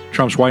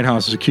 Trump's White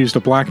House is accused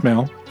of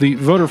blackmail, the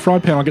voter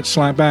fraud panel gets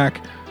slapped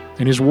back,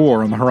 and his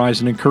war on the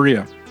horizon in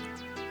Korea.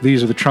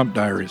 These are the Trump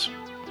Diaries.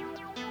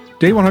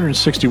 Day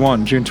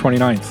 161, June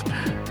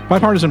 29th.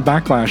 Bipartisan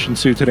backlash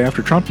ensued today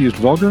after Trump used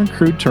vulgar and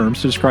crude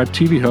terms to describe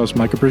TV host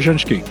Micah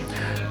Brzezinski.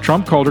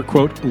 Trump called her,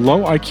 quote,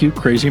 low IQ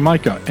crazy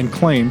Micah, and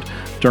claimed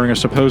during a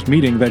supposed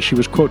meeting that she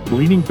was, quote,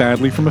 bleeding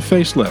badly from a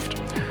facelift.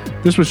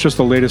 This was just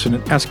the latest in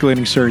an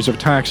escalating series of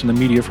attacks in the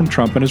media from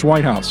Trump and his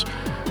White House.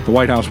 The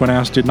White House, when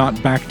asked, did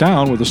not back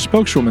down, with a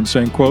spokeswoman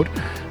saying, quote,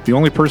 the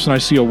only person I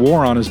see a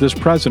war on is this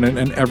president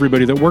and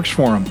everybody that works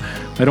for him.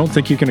 I don't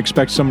think you can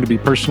expect someone to be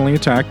personally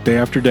attacked day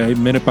after day,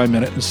 minute by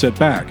minute, and sit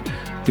back.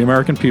 The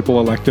American people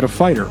elected a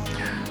fighter.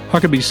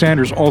 Huckabee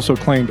Sanders also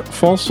claimed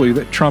falsely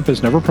that Trump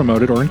has never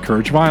promoted or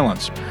encouraged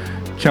violence.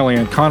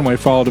 Kellyanne Conway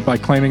followed it by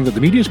claiming that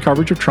the media's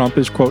coverage of Trump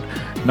is, quote,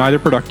 neither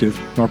productive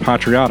nor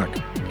patriotic.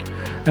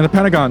 And the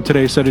Pentagon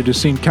today said it has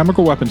seen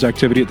chemical weapons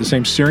activity at the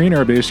same Syrian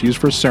airbase used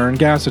for a sarin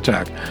gas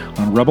attack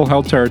on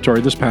rebel-held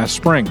territory this past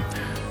spring.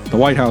 The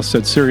White House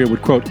said Syria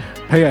would, quote,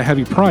 pay a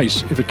heavy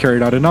price if it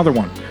carried out another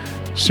one.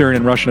 Syrian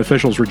and Russian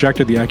officials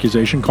rejected the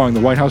accusation, calling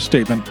the White House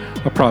statement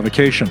a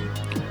provocation.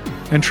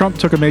 And Trump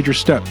took a major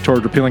step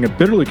toward repealing a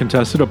bitterly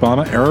contested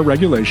Obama-era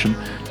regulation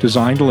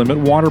designed to limit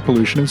water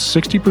pollution in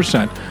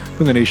 60%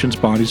 from the nation's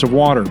bodies of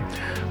water.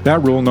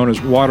 That rule, known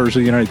as Waters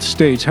of the United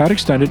States, had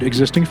extended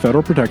existing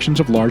federal protections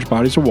of large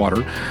bodies of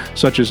water,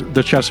 such as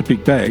the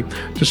Chesapeake Bay,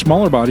 to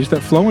smaller bodies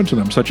that flow into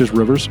them, such as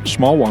rivers,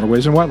 small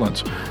waterways, and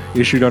wetlands.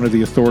 Issued under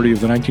the authority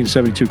of the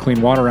 1972 Clean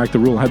Water Act, the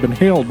rule had been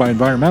hailed by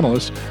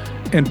environmentalists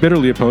and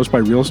bitterly opposed by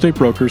real estate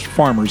brokers,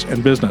 farmers,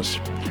 and business.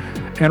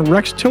 And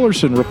Rex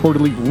Tillerson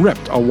reportedly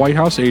ripped a White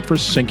House aide for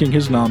sinking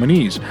his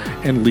nominees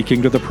and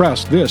leaking to the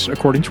press. This,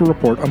 according to a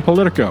report on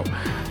Politico.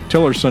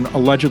 Tillerson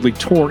allegedly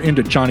tore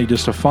into Johnny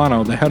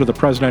DeStefano, the head of the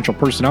Presidential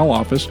Personnel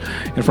Office,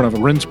 in front of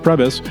Reince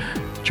Priebus,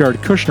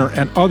 Jared Kushner,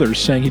 and others,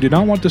 saying he did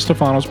not want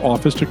DeStefano's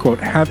office to, quote,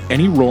 have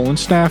any role in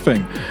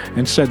staffing,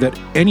 and said that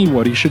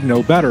anybody should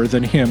know better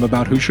than him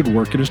about who should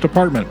work in his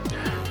department.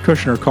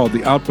 Kushner called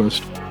the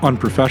outburst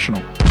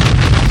unprofessional.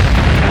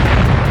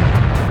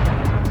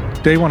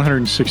 Day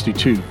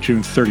 162,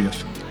 June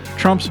 30th.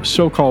 Trump's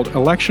so-called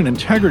Election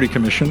Integrity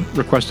Commission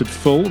requested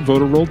full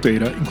voter roll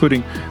data,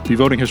 including the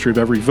voting history of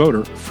every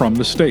voter, from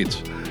the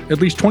states.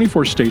 At least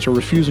 24 states are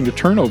refusing to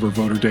turn over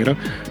voter data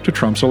to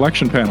Trump's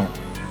election panel.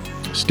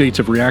 States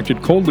have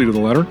reacted coldly to the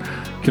letter.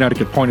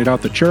 Connecticut pointed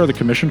out the chair of the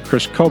commission,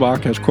 Chris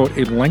Kobach, has, quote,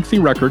 a lengthy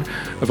record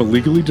of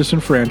illegally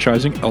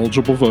disenfranchising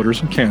eligible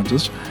voters in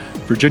Kansas.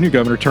 Virginia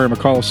Governor Terry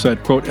McAuliffe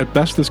said, quote, at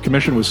best this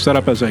commission was set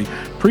up as a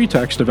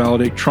pretext to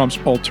validate Trump's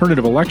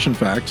alternative election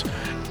facts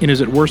and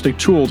is at worst a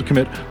tool to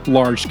commit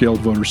large-scale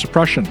voter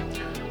suppression.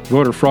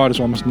 Voter fraud is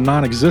almost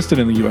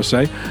non-existent in the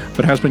USA,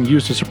 but has been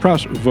used to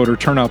suppress voter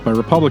turnout by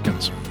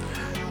Republicans.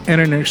 And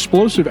in an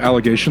explosive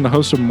allegation, the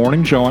host of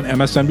Morning Joe on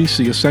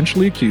MSNBC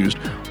essentially accused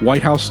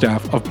White House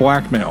staff of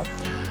blackmail.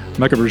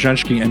 Micah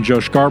Brzezinski and Joe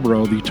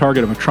Scarborough, the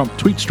target of a Trump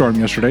tweet storm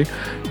yesterday,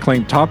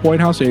 claimed top White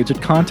House aides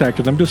had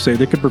contacted them to say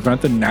they could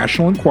prevent the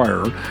National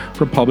Enquirer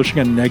from publishing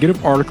a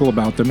negative article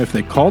about them if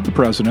they called the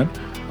president,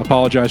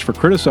 apologized for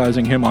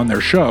criticizing him on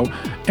their show,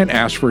 and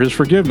asked for his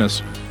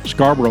forgiveness.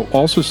 Scarborough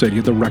also said he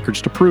had the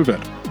records to prove it.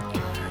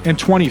 And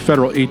 20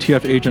 federal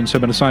ATF agents have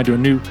been assigned to a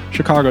new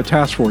Chicago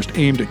task force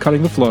aimed at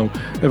cutting the flow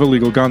of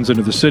illegal guns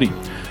into the city.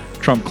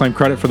 Trump claimed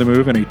credit for the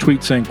move in a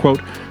tweet saying,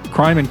 quote,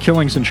 crime and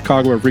killings in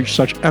Chicago have reached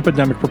such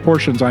epidemic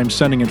proportions I am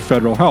sending in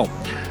federal help.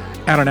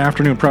 At an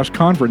afternoon press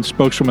conference,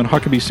 spokeswoman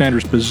Huckabee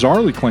Sanders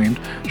bizarrely claimed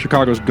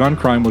Chicago's gun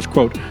crime was,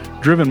 quote,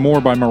 driven more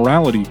by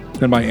morality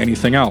than by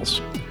anything else.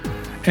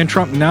 And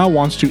Trump now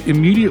wants to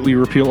immediately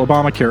repeal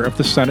Obamacare if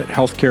the Senate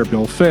health care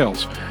bill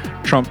fails.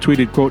 Trump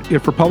tweeted, quote,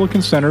 if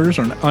Republican senators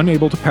are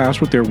unable to pass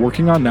what they're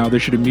working on now, they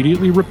should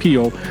immediately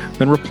repeal,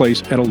 then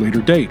replace at a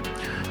later date.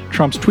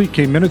 Trump's tweet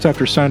came minutes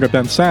after Senator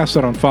Ben Sasse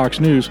said on Fox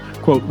News,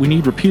 quote, we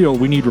need repeal,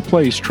 we need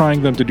replace,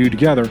 trying them to do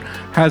together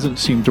hasn't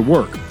seemed to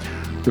work.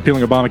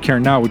 Repealing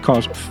Obamacare now would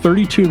cause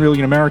 32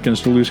 million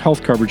Americans to lose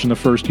health coverage in the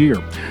first year.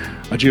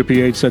 A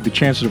GOP aide said the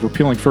chances of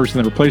repealing first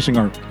and then replacing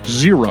are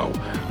zero.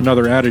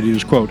 Another added it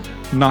is, quote,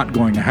 not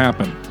going to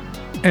happen.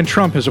 And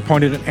Trump has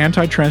appointed an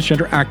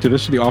anti-transgender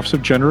activist to the Office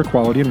of Gender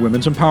Equality and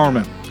Women's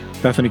Empowerment.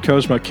 Bethany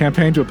Kozma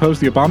campaigned to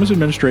oppose the Obama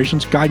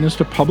administration's guidance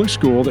to public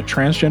school that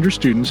transgender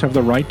students have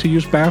the right to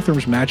use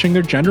bathrooms matching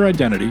their gender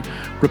identity,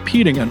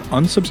 repeating an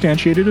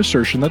unsubstantiated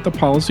assertion that the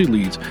policy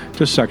leads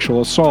to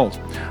sexual assault.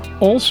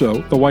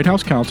 Also, the White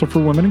House Council for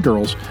Women and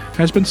Girls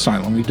has been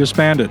silently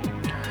disbanded.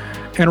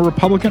 And a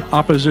Republican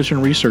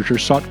opposition researcher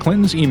sought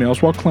Clinton's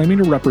emails while claiming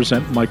to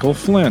represent Michael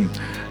Flynn.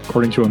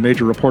 According to a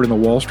major report in the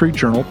Wall Street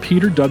Journal,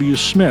 Peter W.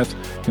 Smith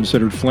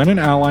considered Flynn an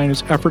ally in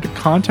his effort to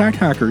contact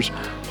hackers,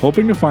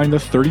 hoping to find the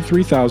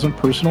 33,000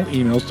 personal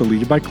emails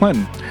deleted by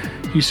Clinton.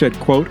 He said,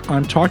 quote,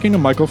 I'm talking to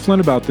Michael Flynn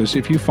about this.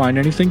 If you find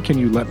anything, can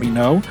you let me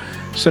know?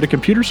 Said a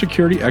computer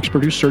security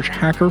expert who searched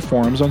hacker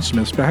forums on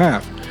Smith's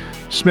behalf.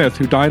 Smith,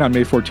 who died on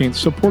May 14th,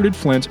 supported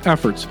Flynn's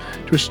efforts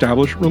to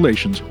establish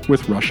relations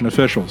with Russian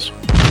officials.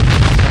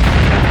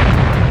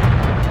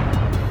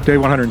 Day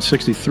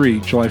 163,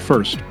 July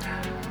 1st.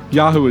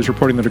 Yahoo is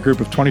reporting that a group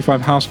of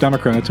 25 House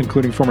Democrats,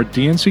 including former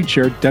DNC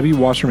Chair Debbie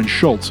Wasserman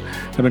Schultz,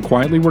 have been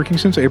quietly working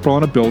since April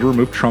on a bill to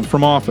remove Trump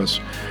from office.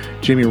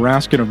 Jamie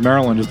Raskin of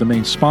Maryland is the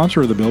main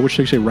sponsor of the bill, which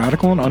takes a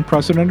radical and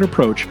unprecedented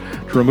approach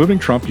to removing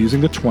Trump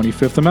using the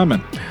 25th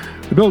Amendment.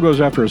 The bill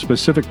goes after a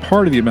specific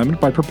part of the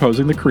amendment by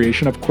proposing the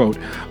creation of, quote,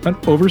 an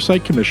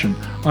oversight commission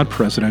on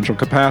presidential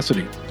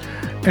capacity.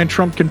 And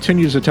Trump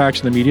continues attacks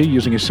in the media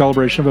using a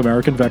celebration of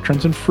American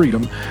veterans and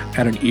freedom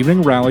at an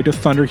evening rally to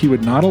thunder he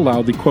would not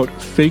allow the, quote,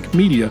 fake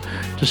media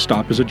to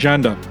stop his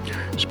agenda.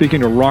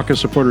 Speaking to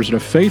raucous supporters at a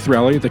faith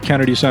rally at the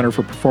Kennedy Center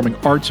for Performing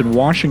Arts in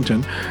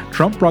Washington,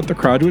 Trump brought the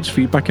crowd to its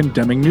feet by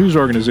condemning news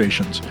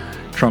organizations.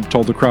 Trump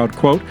told the crowd,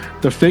 quote,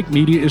 the fake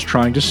media is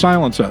trying to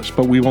silence us,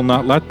 but we will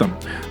not let them,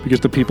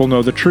 because the people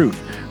know the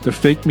truth. The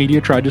fake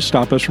media tried to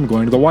stop us from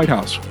going to the White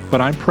House,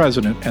 but I'm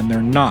president and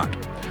they're not.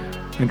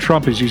 And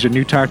Trump has used a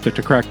new tactic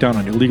to crack down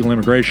on illegal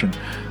immigration,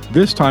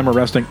 this time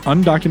arresting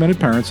undocumented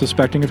parents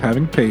suspecting of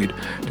having paid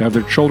to have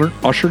their children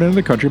ushered into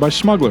the country by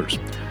smugglers.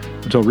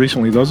 Until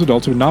recently, those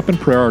adults have not been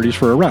priorities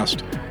for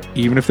arrest,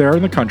 even if they are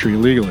in the country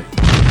illegally.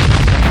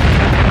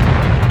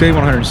 Day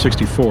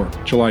 164,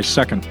 July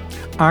 2nd.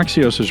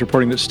 Axios is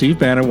reporting that Steve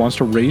Bannon wants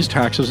to raise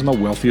taxes on the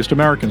wealthiest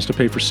Americans to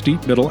pay for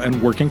steep, middle,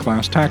 and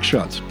working-class tax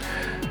cuts.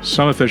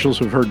 Some officials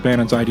who have heard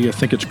Bannon's idea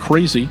think it's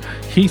crazy.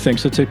 He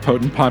thinks it's a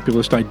potent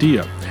populist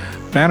idea.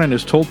 Bannon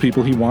has told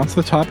people he wants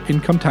the top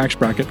income tax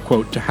bracket,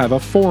 quote, to have a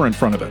 4 in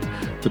front of it.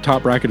 The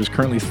top bracket is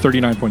currently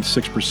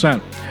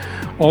 39.6%.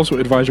 Also,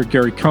 advisor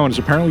Gary Cohn has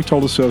apparently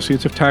told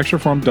associates if tax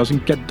reform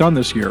doesn't get done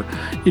this year,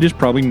 it is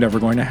probably never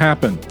going to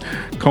happen.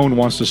 Cohn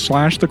wants to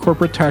slash the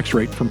corporate tax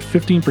rate from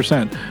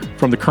 15%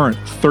 from the current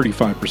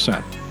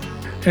 35%.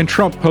 And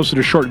Trump posted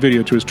a short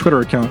video to his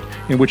Twitter account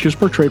in which he is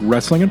portrayed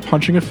wrestling and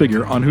punching a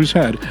figure on whose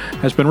head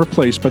has been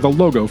replaced by the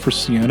logo for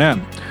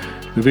CNN.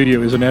 The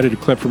video is an edited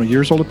clip from a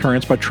years-old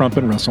appearance by Trump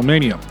in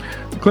WrestleMania.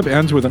 The clip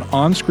ends with an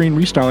on-screen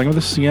restyling of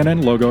the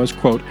CNN logo as,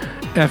 quote,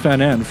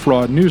 FNN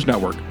Fraud News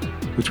Network.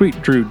 The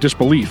tweet drew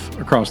disbelief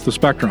across the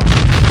spectrum.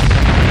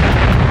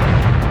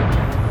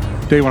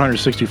 Day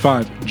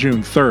 165,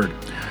 June 3rd.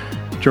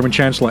 German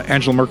Chancellor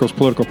Angela Merkel's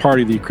political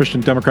party, the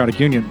Christian Democratic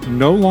Union,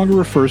 no longer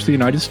refers to the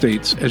United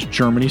States as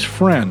Germany's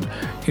friend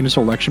in its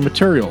election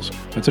materials.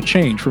 That's a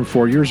change from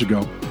 4 years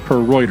ago, per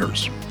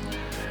Reuters.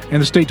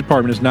 And the State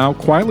Department is now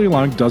quietly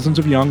allowing dozens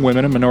of young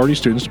women and minority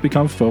students to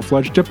become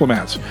full-fledged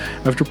diplomats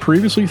after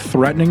previously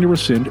threatening to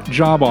rescind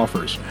job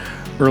offers.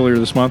 Earlier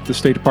this month, the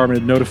State Department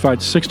had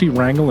notified 60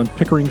 Wrangell and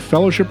Pickering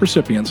Fellowship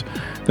recipients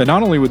that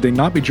not only would they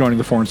not be joining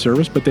the Foreign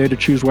Service, but they had to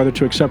choose whether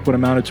to accept what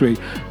amounted to a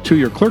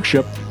 2-year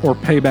clerkship or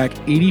pay back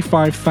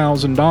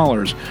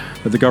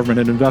 $85,000 that the government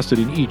had invested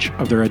in each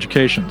of their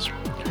educations.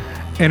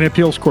 And an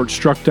appeals court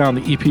struck down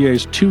the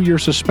EPA's 2-year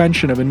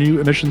suspension of new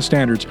emission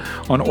standards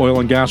on oil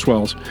and gas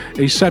wells,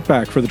 a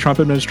setback for the Trump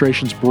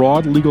administration's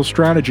broad legal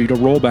strategy to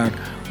roll back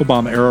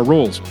Obama-era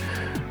rules.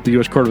 The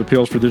U.S. Court of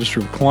Appeals for the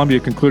District of Columbia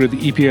concluded the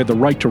EPA had the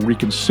right to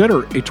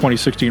reconsider a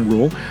 2016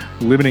 rule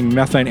limiting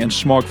methane and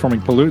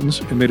smog-forming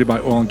pollutants emitted by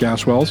oil and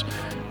gas wells,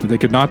 but they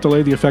could not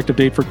delay the effective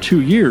date for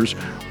 2 years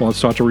while it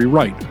sought to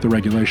rewrite the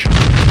regulation.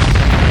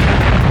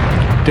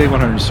 Day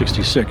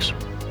 166,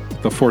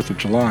 the 4th of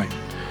July.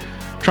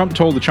 Trump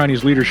told the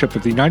Chinese leadership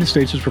that the United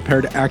States is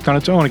prepared to act on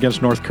its own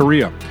against North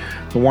Korea.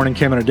 The warning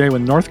came on a day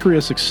when North Korea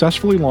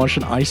successfully launched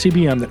an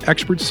ICBM that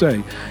experts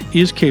say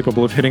is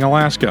capable of hitting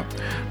Alaska.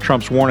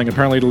 Trump's warning,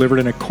 apparently delivered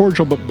in a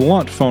cordial but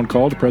blunt phone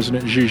call to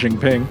President Xi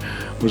Jinping,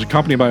 was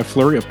accompanied by a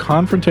flurry of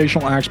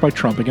confrontational acts by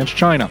Trump against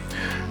China.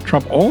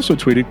 Trump also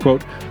tweeted,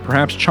 quote,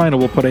 "Perhaps China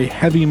will put a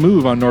heavy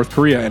move on North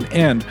Korea and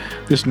end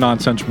this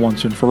nonsense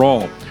once and for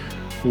all."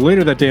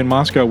 Later that day in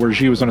Moscow, where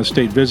Xi was on a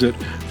state visit,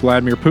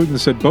 Vladimir Putin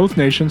said both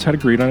nations had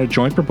agreed on a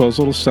joint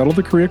proposal to settle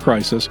the Korea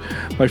crisis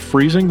by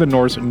freezing the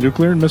North's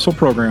nuclear and missile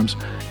programs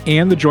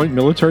and the joint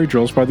military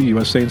drills by the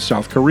USA and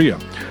South Korea.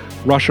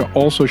 Russia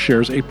also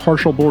shares a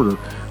partial border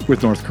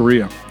with North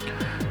Korea.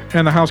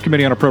 And the House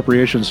Committee on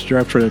Appropriations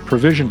drafted a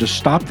provision to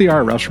stop the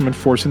IRS from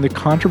enforcing the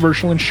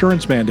controversial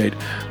insurance mandate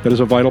that is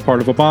a vital part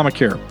of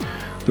Obamacare.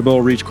 The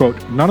bill reads, quote,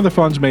 "None of the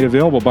funds made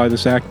available by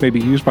this act may be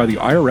used by the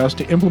IRS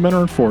to implement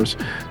or enforce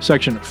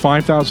Section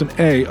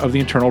 5000A of the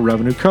Internal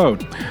Revenue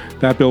Code."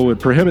 That bill would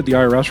prohibit the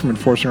IRS from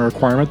enforcing a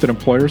requirement that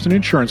employers and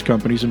insurance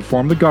companies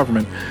inform the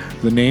government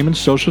of the name and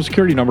social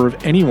security number of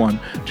anyone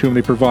to whom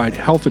they provide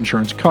health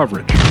insurance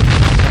coverage.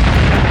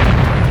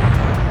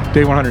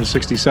 Day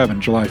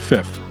 167, July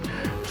 5th.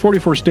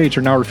 44 states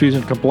are now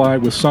refusing to comply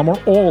with some or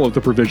all of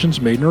the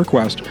provisions made in a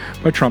request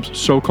by Trump's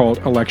so-called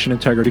Election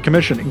Integrity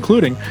Commission,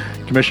 including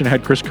Commission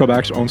head Chris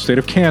Kobach's own state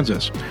of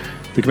Kansas.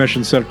 The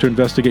commission set up to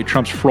investigate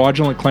Trump's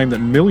fraudulent claim that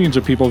millions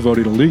of people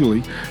voted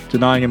illegally,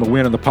 denying him a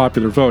win in the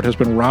popular vote, has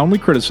been roundly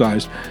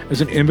criticized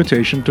as an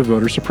invitation to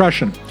voter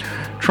suppression.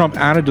 Trump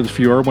added to the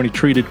furor when he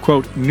tweeted,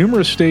 quote,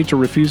 "Numerous states are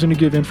refusing to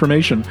give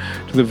information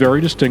to the very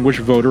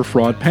distinguished voter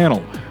fraud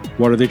panel.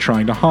 What are they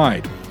trying to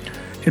hide?"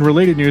 In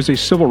related news, a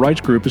civil rights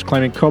group is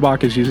claiming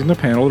Kobach is using the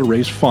panel to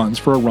raise funds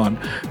for a run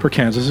for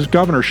Kansas's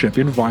governorship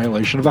in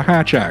violation of the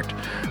Hatch Act.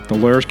 The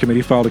Lawyers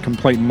Committee filed a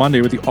complaint Monday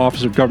with the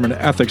Office of Government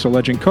Ethics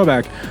alleging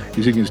Kobach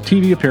using his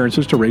TV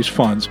appearances to raise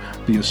funds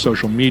via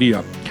social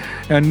media.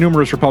 And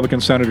numerous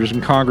Republican senators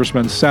and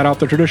congressmen sat out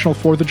the traditional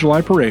 4th of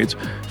July parades,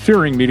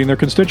 fearing meeting their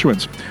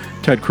constituents.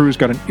 Ted Cruz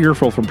got an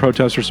earful from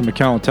protesters in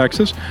McAllen,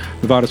 Texas.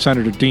 Nevada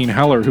Senator Dean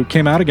Heller, who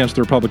came out against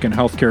the Republican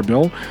health care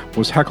bill,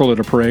 was heckled at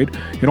a parade.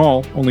 In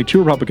all, only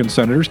 2 Republican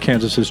senators,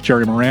 Kansas's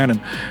Jerry Moran and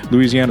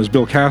Louisiana's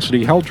Bill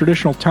Cassidy, held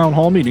traditional town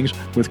hall meetings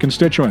with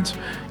constituents.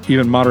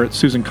 Even moderate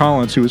Susan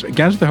Collins, who was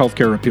against the health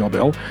care repeal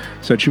bill,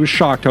 said she was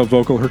shocked how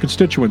vocal her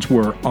constituents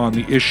were on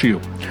the issue.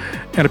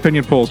 And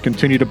opinion polls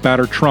continue to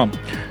batter Trump.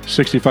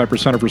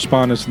 65% of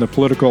respondents in the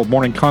Political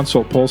Morning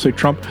Consult poll say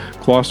Trump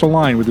crossed a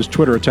line with his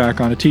Twitter attack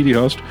on a TV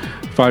host.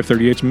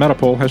 538's Meta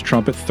poll has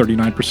Trump at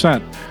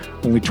 39%.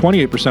 Only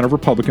 28% of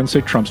Republicans say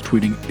Trump's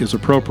tweeting is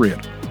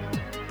appropriate.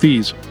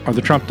 These are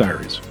the Trump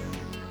Diaries.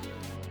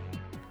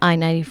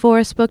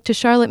 I-94 spoke to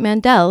Charlotte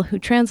Mandel, who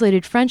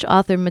translated French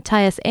author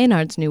Matthias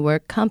Enard's new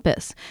work,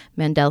 Compass.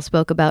 Mandel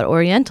spoke about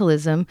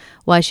Orientalism,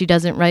 why she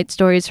doesn't write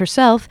stories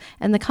herself,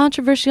 and the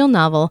controversial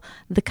novel,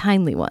 The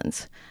Kindly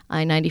Ones.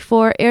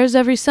 I-94 airs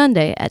every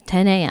Sunday at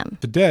 10 a.m.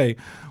 Today,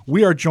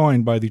 we are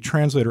joined by the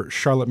translator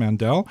Charlotte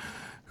Mandel,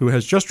 who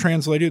has just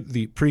translated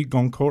the Prix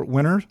Goncourt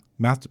winner,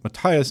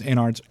 Matthias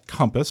Enard's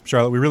Compass.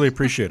 Charlotte, we really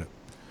appreciate it.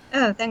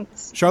 Oh,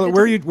 thanks. Charlotte,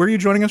 where are you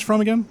joining us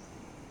from again?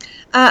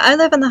 I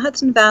live in the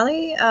Hudson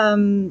Valley,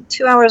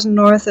 2 hours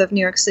north of New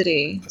York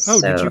City.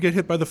 Oh, did you get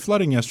hit by the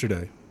flooding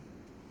yesterday?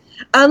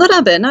 A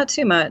little bit, not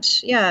too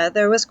much. Yeah,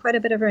 there was quite a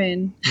bit of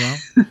rain.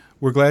 Well,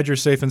 we're glad you're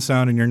safe and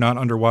sound and you're not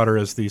underwater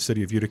as the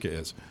city of Utica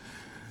is.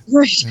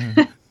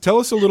 Right. Tell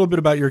us a little bit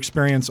about your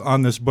experience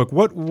on this book.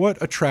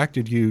 What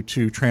attracted you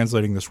to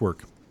translating this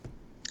work?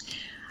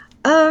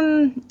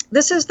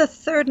 This is the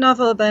third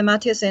novel by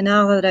Matthias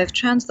Enard that I've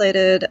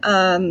translated.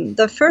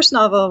 The first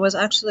novel was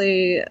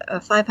actually a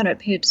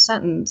 500-page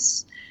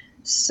sentence.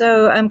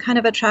 So I'm kind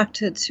of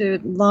attracted to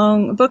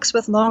long books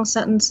with long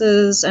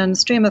sentences and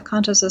stream of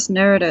consciousness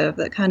narrative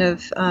that kind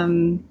of,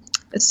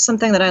 it's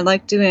something that I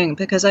like doing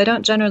because I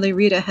don't generally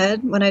read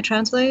ahead when I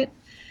translate.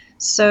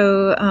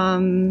 So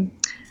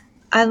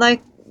I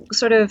like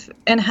sort of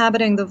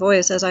inhabiting the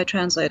voice as I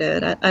translate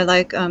it. I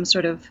like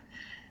sort of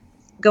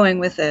going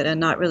with it and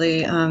not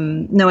really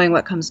knowing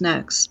what comes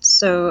next.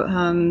 So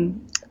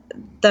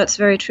that's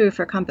very true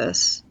for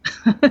Compass.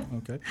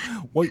 Okay.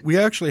 Well, we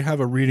actually have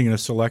a reading and a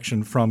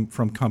selection from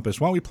Compass.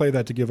 Why don't we play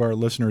that to give our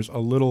listeners a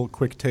little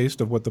quick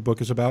taste of what the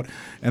book is about?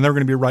 And then we're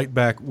going to be right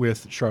back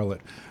with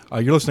Charlotte.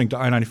 You're listening to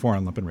I-94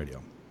 on Lumpen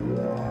Radio.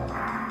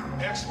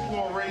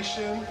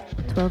 Exploration.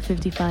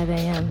 12:55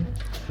 a.m.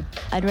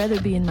 I'd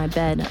rather be in my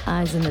bed,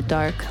 eyes in the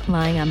dark,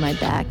 lying on my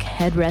back,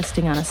 head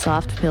resting on a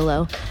soft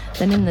pillow,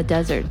 than in the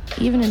desert,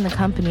 even in the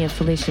company of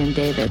Felicia and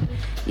David.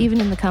 Even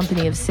in the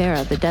company of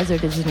Sarah, the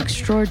desert is an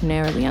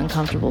extraordinarily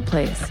uncomfortable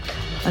place.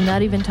 I'm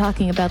not even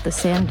talking about the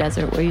sand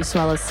desert where you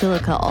swallow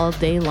silica all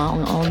day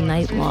long, all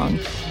night long.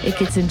 It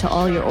gets into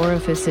all your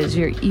orifices,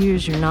 your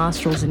ears, your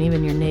nostrils, and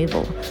even your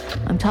navel.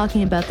 I'm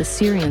talking about the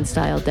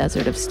Syrian-style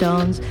desert of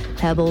stones,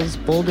 pebbles,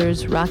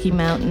 boulders, rocky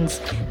mountains,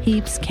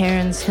 heaps,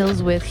 cairns,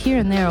 hills with here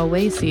and there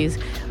oases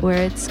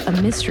where it's a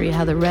mystery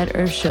how the red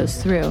earth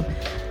shows through.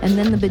 And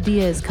then the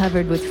Badia is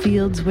covered with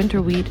fields,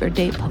 winter wheat, or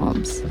date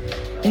palms.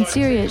 In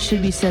Syria, it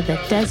should be said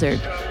that desert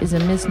is a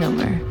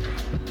misnomer.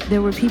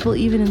 There were people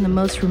even in the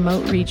most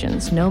remote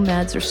regions,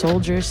 nomads or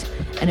soldiers,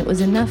 and it was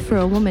enough for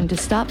a woman to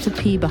stop to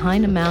pee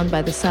behind a mound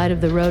by the side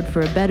of the road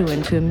for a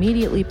Bedouin to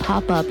immediately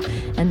pop up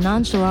and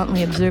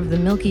nonchalantly observe the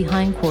milky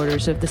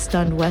hindquarters of the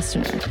stunned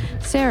Westerner.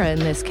 Sarah, in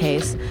this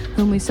case,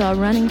 whom we saw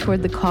running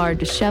toward the car,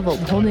 disheveled,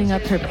 holding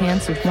up her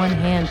pants with one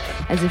hand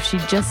as if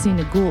she'd just seen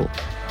a ghoul.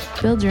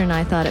 Bilger and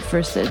I thought at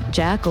first a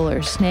jackal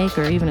or snake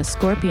or even a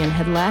scorpion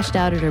had lashed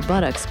out at her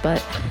buttocks, but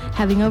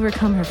having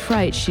overcome her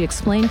fright, she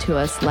explained to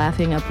us,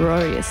 laughing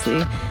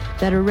uproariously,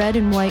 that a red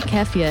and white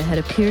keffia had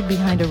appeared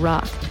behind a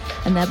rock,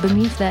 and that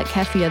beneath that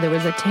keffia there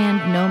was a tanned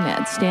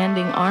nomad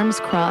standing, arms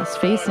crossed,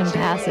 face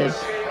impassive,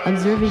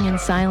 observing in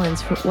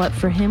silence for what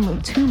for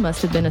him too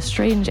must have been a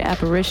strange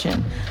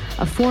apparition,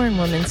 a foreign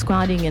woman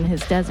squatting in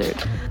his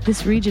desert.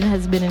 This region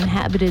has been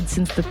inhabited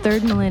since the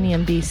 3rd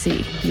millennium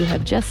BC. You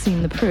have just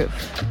seen the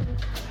proof.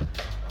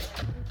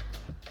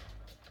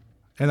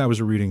 And that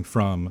was a reading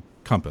from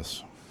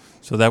Compass.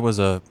 So that was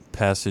a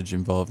passage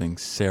involving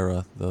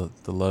Sarah, the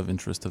love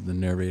interest of the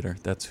narrator.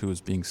 That's who was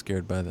being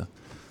scared by the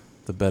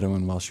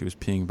Bedouin while she was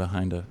peeing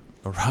behind a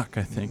rock,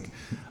 I think.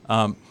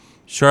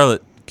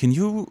 Charlotte, can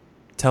you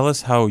tell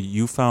us how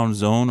you found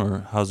Zone,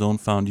 or how Zone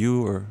found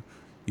you, or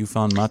you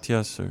found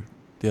Matthias, or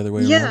the other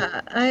way around?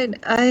 Yeah,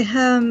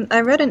 I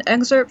read an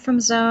excerpt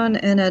from Zone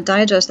in a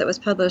digest that was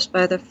published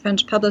by the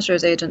French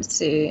Publishers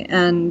Agency,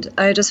 and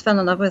I just fell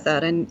in love with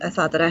that, and I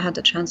thought that I had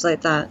to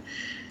translate that.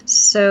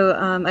 So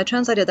I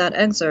translated that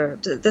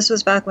excerpt. This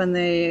was back when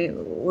they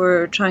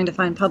were trying to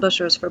find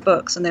publishers for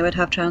books, and they would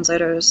have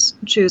translators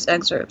choose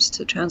excerpts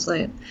to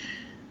translate.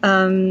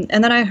 And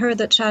then I heard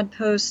that Chad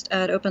Post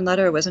at Open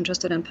Letter was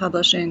interested in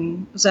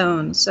publishing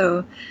Zone,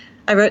 so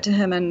I wrote to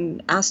him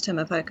and asked him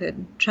if I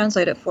could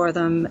translate it for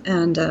them,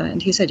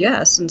 and he said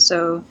yes. And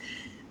so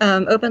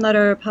Open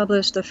Letter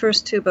published the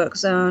first 2 books,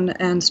 Zone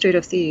and Street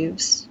of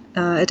Thieves.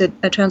 I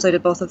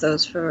translated both of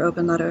those for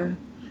Open Letter.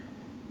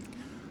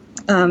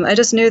 I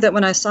just knew that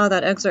when I saw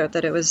that excerpt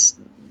that it was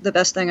the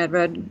best thing I'd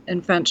read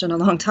in French in a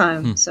long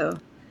time, so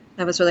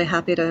I was really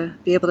happy to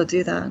be able to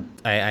do that.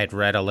 I'd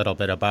read a little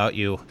bit about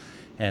you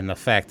and the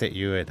fact that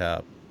you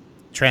had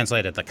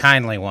translated The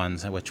Kindly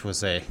Ones, which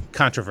was a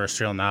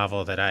controversial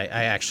novel that I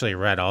actually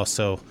read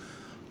also,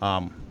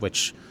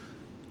 which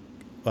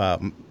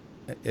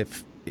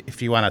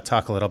if you want to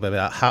talk a little bit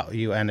about how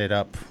you ended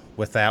up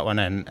with that one,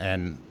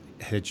 and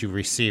had you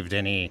received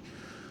any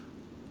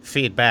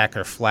feedback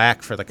or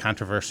flack for the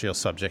controversial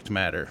subject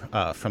matter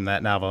from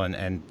that novel,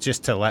 and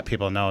just to let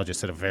people know,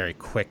 just at a very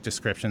quick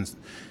description,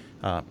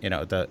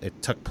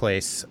 it took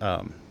place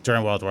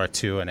during World War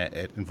II, and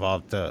it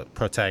involved the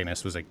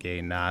protagonist was a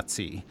gay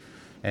Nazi.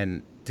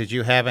 And did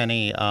you have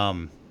any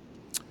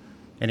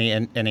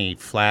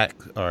flack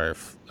or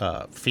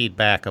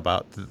feedback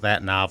about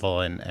that novel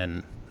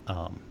and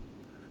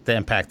the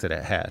impact that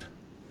it had?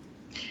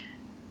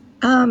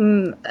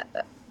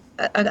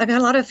 I got a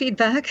lot of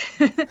feedback.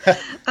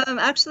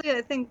 Actually,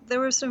 I think there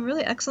were some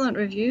really excellent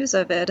reviews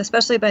of it,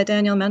 especially by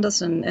Daniel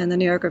Mendelsohn in the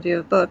New York Review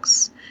of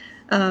Books,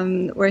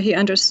 where he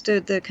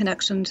understood the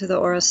connection to the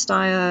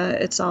Oresteia.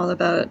 It's all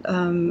about,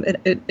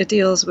 it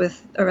deals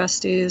with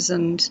Orestes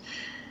and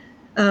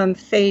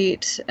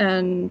fate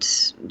and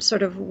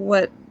sort of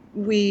what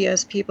we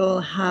as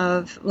people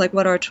have, like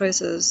what our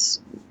choices,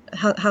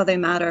 how they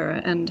matter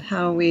and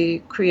how we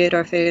create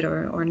our fate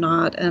or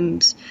not.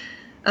 And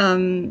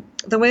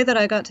the way that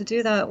I got to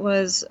do that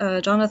was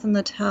Jonathan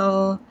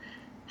Littell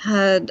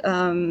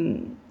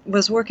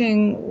was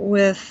working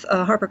with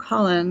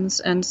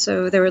HarperCollins, and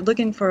so they were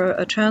looking for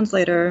a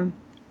translator.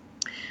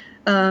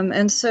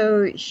 And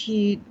so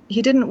he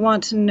didn't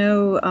want to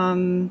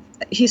know.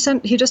 He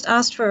just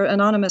asked for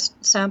anonymous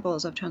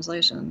samples of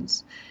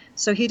translations.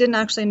 So he didn't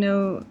actually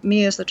know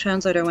me as the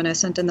translator when I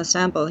sent in the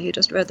sample. He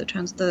just read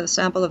the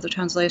sample of the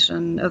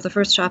translation of the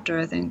first chapter,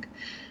 I think.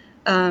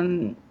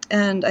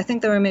 And I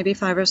think there were maybe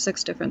 5 or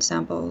 6 different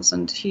samples,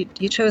 and he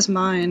chose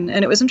mine.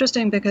 And it was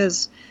interesting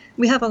because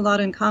we have a lot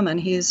in common.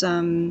 He's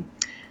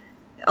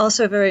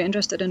also very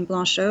interested in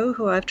Blanchot,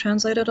 who I've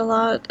translated a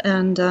lot,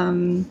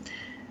 and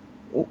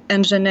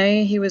And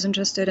Genet, he was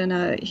interested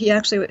in he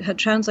actually had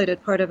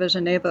translated part of a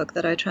Genet book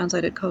that I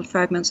translated called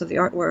Fragments of the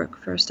Artwork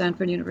for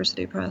Stanford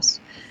University Press.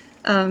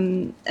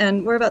 And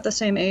we're about the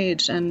same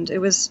age, and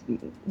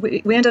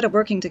we ended up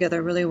working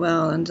together really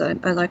well, and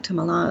I liked him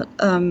a lot.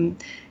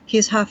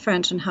 He's half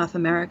French and half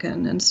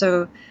American, and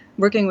so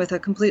working with a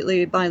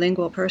completely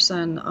bilingual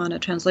person on a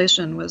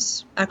translation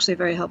was actually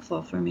very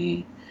helpful for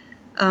me.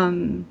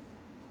 I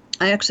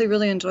actually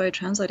really enjoyed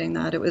translating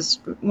that. It was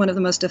one of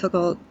the most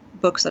difficult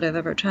books that I've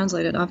ever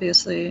translated,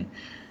 obviously.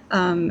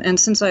 And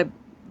since I've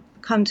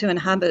come to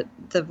inhabit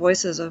the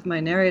voices of my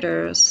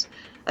narrators,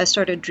 I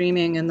started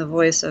dreaming in the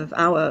voice of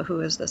Awa,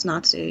 who is this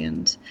Nazi,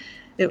 and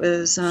it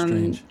was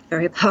a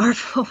very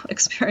powerful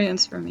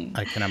experience for me.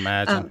 I can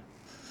imagine.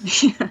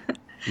 Yeah.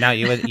 Now,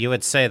 you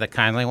would say the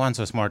Kindly Ones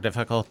was more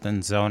difficult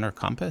than Zone or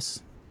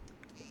Compass?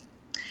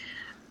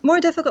 More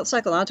difficult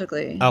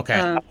psychologically.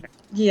 Okay.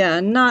 Yeah,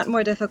 not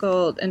more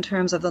difficult in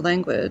terms of the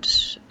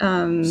language.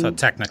 So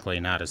technically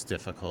not as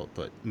difficult,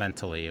 but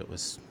mentally it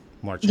was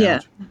more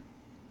challenging.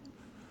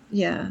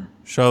 Yeah.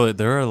 Charlotte,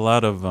 there are a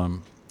lot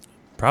of,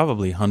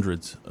 probably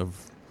hundreds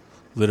of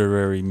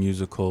literary,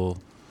 musical,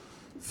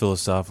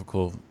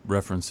 philosophical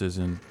references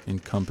in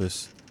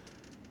Compass.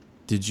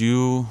 Did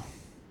you,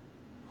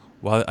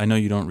 while I know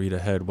you don't read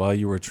ahead, while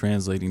you were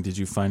translating, did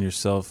you find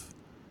yourself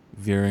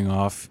veering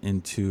off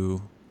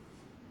into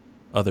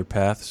other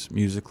paths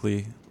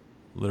musically,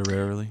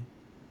 literarily?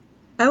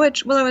 I would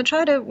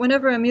try to,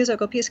 whenever a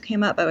musical piece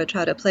came up, I would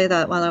try to play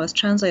that while I was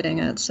translating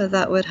it. So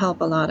that would help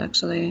a lot,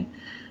 actually.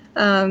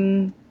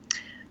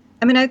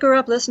 I mean, I grew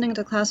up listening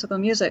to classical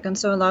music, and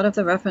so a lot of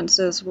the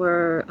references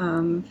were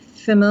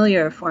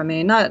familiar for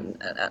me. Not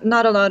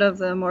a lot of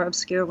the more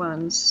obscure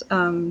ones.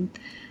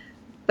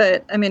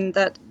 But I mean,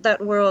 that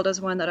world is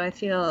one that I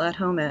feel at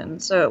home in.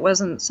 So it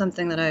wasn't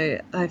something that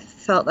I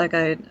felt like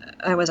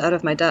I was out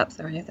of my depth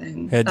or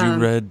anything. Had you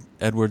read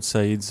Edward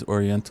Said's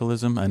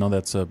Orientalism? I know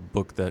that's a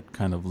book that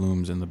kind of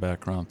looms in the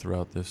background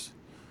throughout this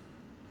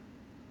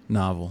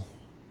novel.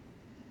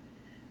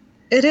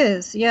 It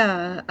is,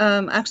 yeah.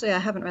 Actually, I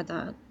haven't read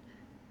that.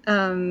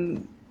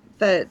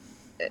 But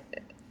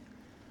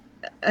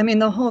I mean,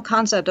 the whole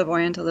concept of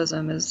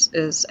Orientalism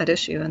is at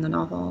issue in the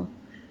novel.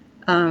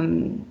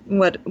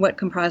 What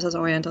comprises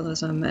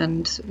Orientalism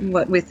and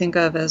what we think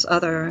of as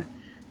other.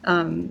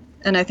 And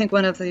I think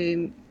one of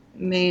the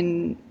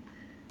main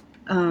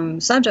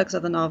subjects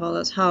of the novel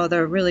is how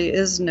there really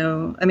is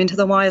no, I mean, to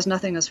the wise,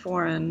 nothing is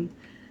foreign.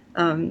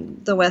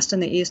 The West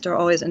and the East are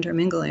always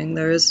intermingling.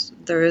 There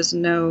is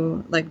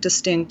no like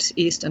distinct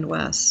East and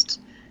West.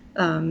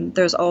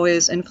 There's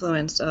always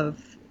influence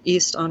of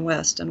East on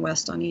West and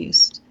West on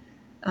East.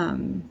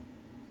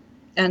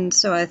 And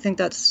so I think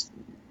that's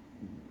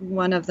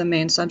one of the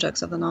main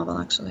subjects of the novel,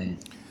 actually.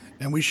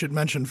 And we should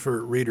mention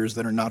for readers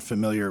that are not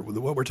familiar,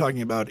 what we're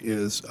talking about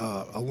is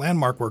a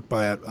landmark work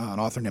by an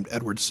author named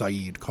Edward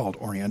Said called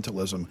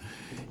Orientalism.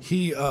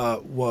 He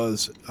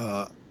was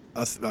a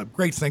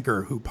great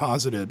thinker who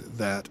posited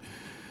that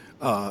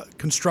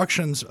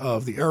constructions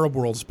of the Arab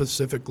world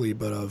specifically,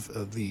 but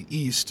of the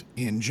East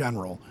in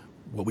general,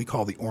 what we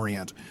call the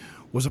Orient,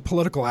 was a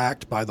political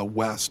act by the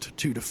West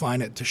to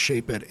define it, to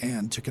shape it,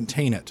 and to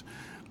contain it.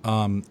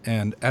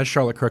 And as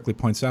Charlotte correctly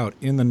points out,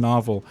 in the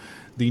novel,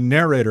 the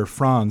narrator,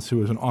 Franz,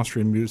 who is an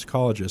Austrian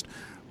musicologist,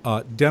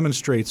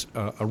 demonstrates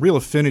a real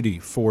affinity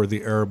for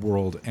the Arab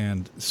world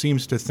and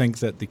seems to think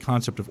that the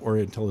concept of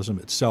Orientalism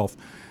itself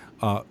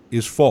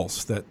is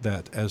false,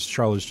 that, as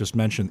Charlotte has just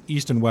mentioned,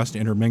 East and West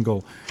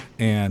intermingle,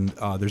 and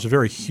there's a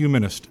very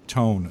humanist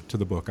tone to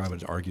the book, I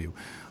would argue,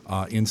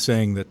 in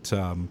saying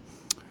that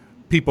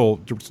people,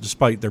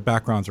 despite their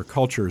backgrounds or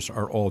cultures,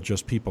 are all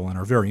just people and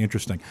are very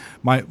interesting.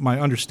 My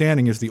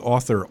understanding is the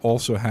author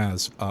also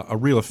has a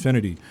real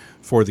affinity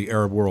for the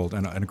Arab world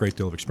and a great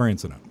deal of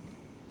experience in it.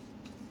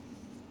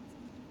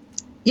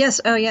 Yes,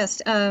 oh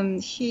yes.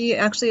 He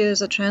actually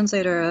is a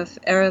translator of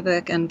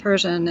Arabic and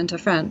Persian into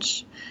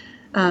French.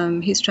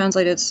 He's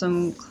translated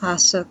some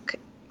classic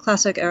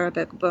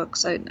Arabic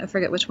books. I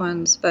forget which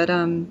ones, but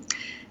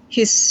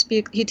he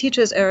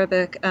teaches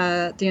Arabic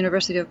at the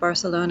University of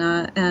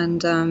Barcelona,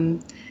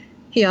 and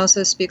he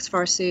also speaks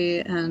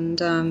Farsi,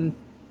 and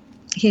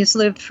he's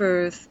lived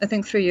for, I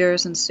think, 3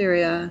 years in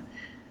Syria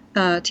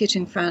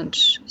teaching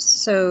French.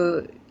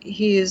 So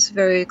he's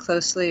very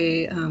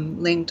closely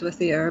linked with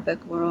the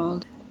Arabic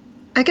world.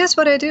 I guess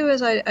what I do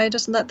is I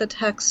just let the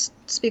text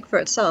speak for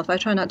itself. I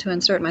try not to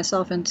insert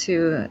myself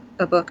into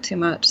a book too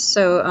much.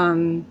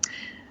 So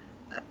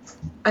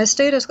I've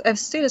stayed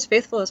as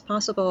faithful as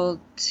possible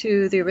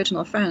to the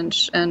original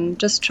French and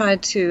just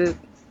tried to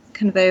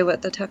convey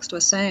what the text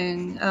was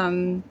saying.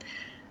 I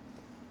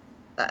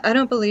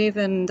don't believe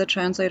in the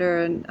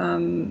translator,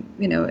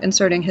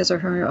 inserting his or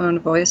her own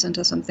voice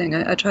into something.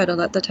 I try to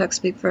let the text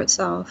speak for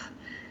itself.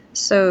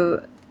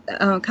 So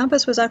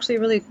Compass was actually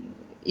really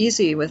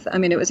easy it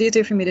was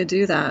easy for me to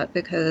do that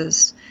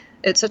because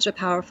it's such a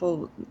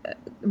powerful,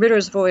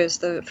 Ritter's voice,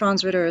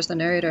 Franz Ritter is the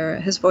narrator,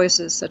 his voice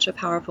is such a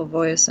powerful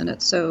voice, and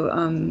it's so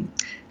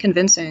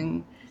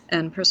convincing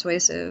and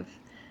persuasive.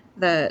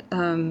 that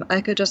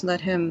I could just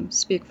let him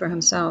speak for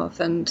himself.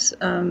 And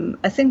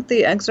I think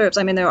the excerpts,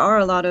 I mean, there are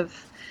a lot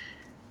of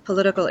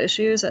political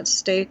issues at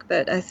stake,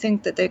 but I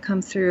think that they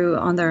come through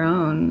on their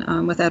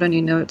own without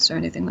any notes or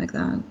anything like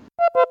that.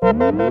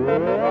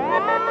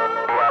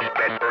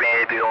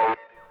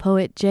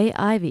 Poet Jay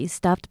Ivey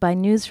stopped by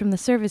News from the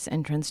Service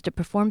entrance to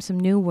perform some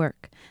new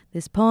work.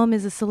 This poem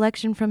is a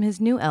selection from his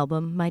new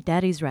album, My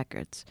Daddy's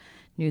Records.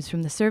 News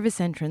from the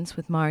Service entrance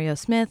with Mario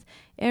Smith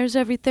airs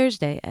every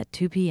Thursday at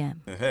 2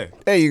 p.m. Hey.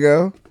 There you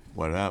go.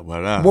 What up,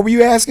 what up? What were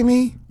you asking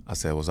me? I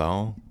said, was I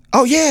on?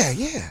 Oh, yeah.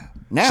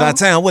 Now,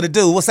 Chi-Town, what it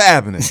do? What's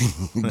happening?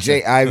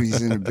 Jay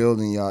Ivey's in the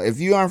building, y'all. If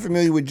you aren't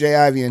familiar with Jay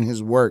Ivey and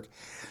his work,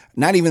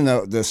 not even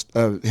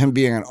him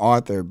being an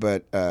author,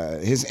 but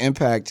his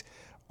impact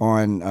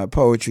on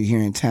poetry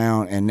here in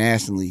town and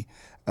nationally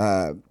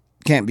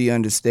can't be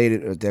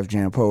understated. A Def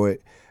Jam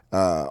poet,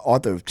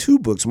 author of 2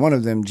 books. One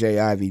of them, Jay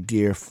Ivey,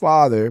 Dear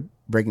Father,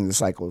 Breaking the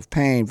Cycle of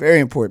Pain. Very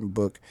important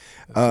book.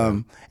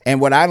 And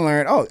what I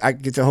learned, I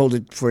get to hold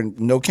it for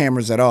no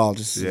cameras at all.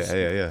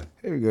 Yeah.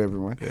 Here we go,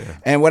 everyone. Yeah.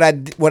 And what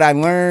I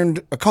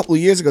learned a couple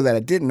of years ago that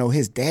I didn't know,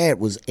 his dad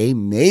was a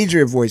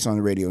major voice on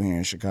the radio here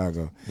in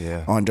Chicago.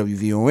 Yeah. On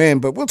WVON.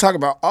 But we'll talk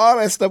about all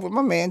that stuff with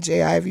my man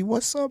Jay Ivey.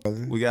 What's up,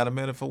 brother? We got a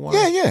minute for one?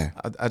 Yeah.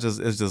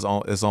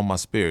 It's on my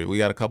spirit. We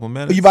got a couple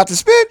minutes. Are you about to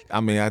spit?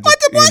 I mean, Let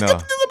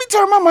me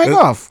turn my mic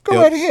off.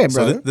 Go right ahead,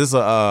 brother.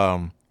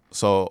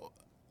 So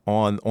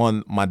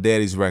on My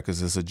Daddy's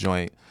Records, it's a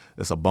joint.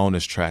 It's a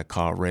bonus track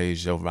called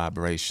Raise Your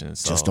Vibration.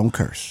 So just don't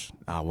curse.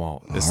 I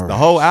won't. It's the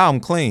whole album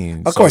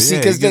clean. Of course,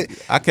 because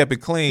I kept it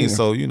clean,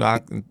 so I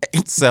can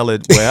sell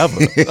it wherever.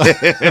 All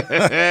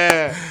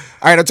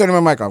right, I'll turn my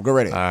mic off. Go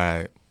right ahead. All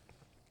right.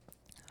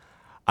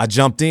 I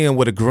jumped in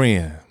with a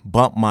grin,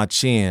 bumped my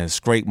chin,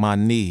 scraped my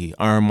knee,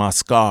 earned my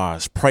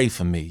scars. Pray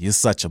for me. You're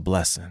such a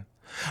blessing.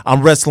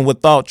 I'm wrestling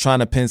with thought, trying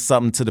to pin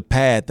something to the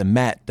pad. The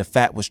mat, the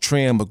fat was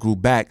trimmed but grew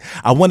back.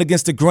 I went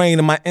against the grain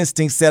and my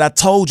instinct said, I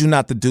told you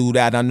not to do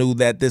that. I knew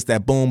that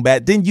that boom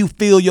bat. Didn't you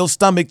feel your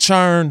stomach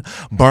churn?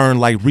 Burn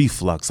like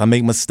reflux. I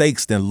make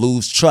mistakes, then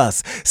lose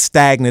trust.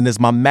 Stagnant is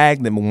my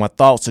magnet when my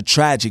thoughts are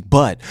tragic.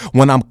 But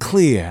when I'm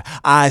clear,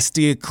 I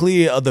steer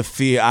clear of the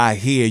fear I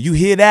hear. You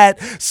hear that?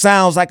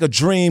 Sounds like a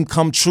dream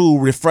come true.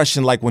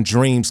 Refreshing like when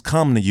dreams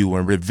come to you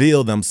and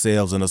reveal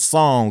themselves in a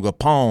song, a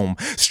poem.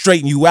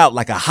 Straighten you out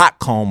like a hot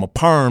comb. A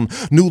perm.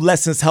 New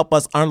lessons help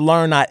us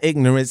unlearn our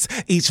ignorance.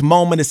 Each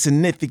moment is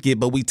significant,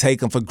 but we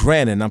take them for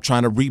granted. I'm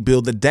trying to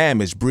rebuild the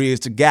damage,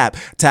 bridge the gap,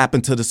 tap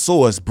into the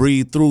source,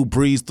 breathe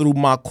through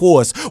my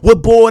course.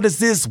 What board is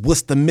this?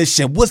 What's the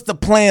mission? What's the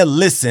plan?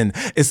 Listen,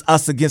 it's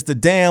us against the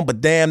damn,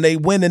 but damn, they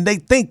winning. They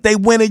think they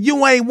winning.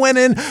 You ain't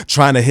winning.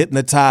 Trying to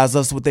hypnotize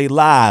us with their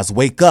lies.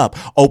 Wake up,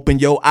 open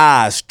your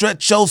eyes,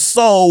 stretch your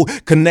soul,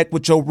 connect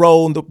with your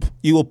role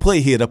you will put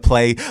here to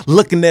play.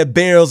 Looking at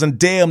barrels and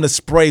damn the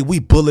spray. We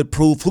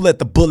bulletproof. Who let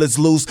the bullets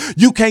loose?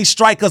 You can't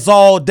strike us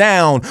all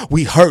down.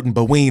 We hurting,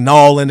 but we ain't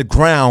all in the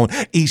ground.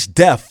 Each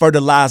death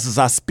fertilizes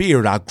our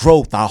spirit, our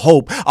growth, our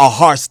hope. Our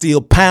hearts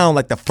still pound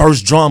like the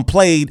first drum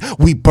played.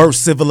 We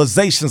burst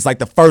civilizations like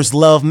the first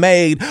love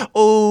made.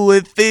 Oh,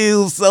 it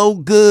feels so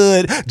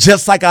good,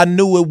 just like I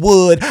knew it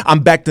would. I'm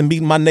back to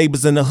meeting my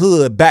neighbors in the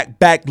hood.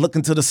 Back,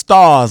 looking to the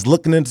stars,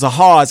 looking into the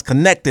hearts,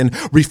 connecting,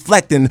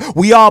 reflecting.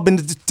 We all been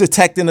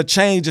detecting a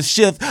change, a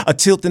shift, a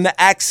tilt in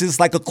the axis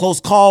like a close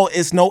call.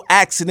 It's no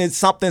accident.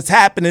 Something's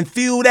happening.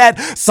 Feel that?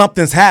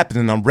 Something's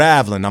happening. I'm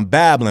raveling. I'm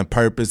babbling.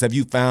 Purpose. Have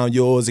you found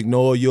yours?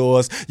 Ignore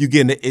yours. You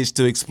getting the itch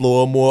to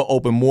explore more,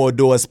 open more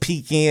doors,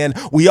 peek in.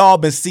 We all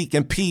been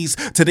seeking peace.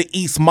 To the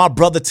east, my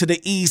brother to the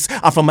east.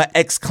 I'm from an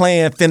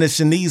ex-clan,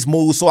 finishing these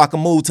moves so I can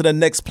move to the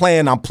next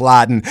plan. I'm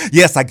plotting.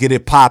 Yes, I get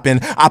it popping.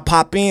 I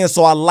pop in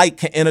so our light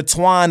can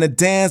intertwine and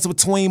dance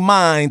between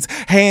minds.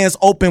 Hands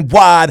open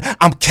wide.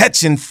 I'm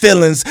catching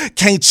feelings.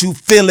 Can't you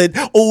feel it?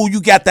 Oh,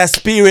 you got that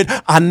spirit.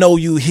 I know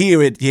you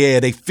hear it. Yeah,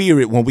 they fear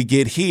it when we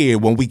get here,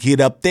 when we get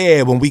up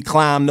there, when we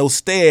climb those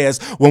stairs,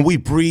 when we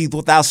breathe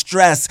without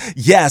stress.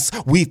 Yes,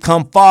 we've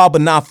come far,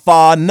 but not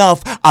far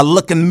enough. I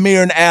look in the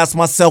mirror and ask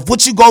myself,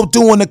 what you go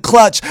do in the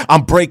clutch?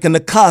 I'm breaking the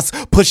cuss,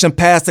 pushing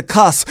past the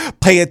cuss.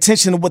 Pay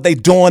attention to what they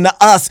doing to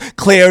us.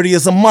 Clarity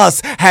is a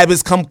must.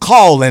 Habits come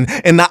calling.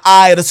 In the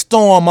eye of the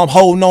storm, I'm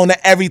holding on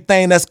to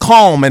everything that's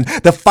calming.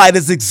 The fight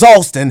is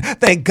exhausting.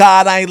 Thank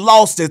God I ain't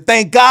lost it.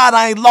 Thank God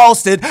I ain't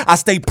lost it. I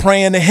stay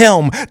praying to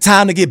him.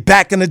 Time to get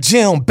back in the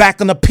gym,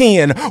 back in the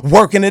pen,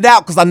 working it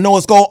out, cause I know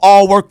it's gonna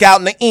all work out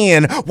in the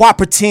end. Why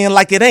pretend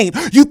like it ain't?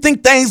 You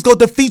think things go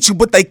defeat you,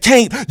 but they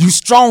can't. You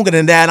stronger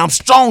than that. I'm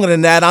stronger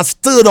than that. I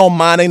stood on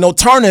mine. Ain't no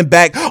turning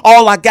back.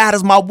 All I got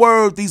is my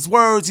word. These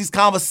words, these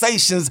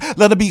conversations,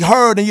 let it be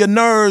heard in your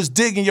nerves,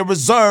 digging your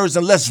reserves,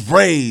 and let's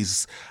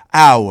raise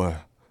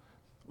our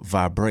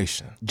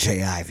vibration.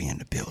 Jay Ivey in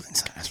the building,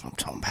 so that's what I'm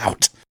talking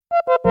about.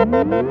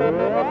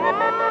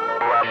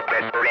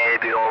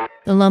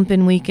 The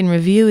Lumpen Week in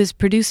Review is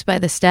produced by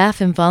the staff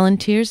and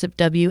volunteers of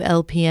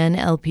WLPN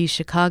LP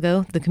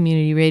Chicago, the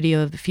community radio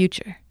of the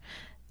future.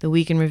 The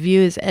Week in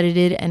Review is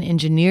edited and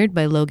engineered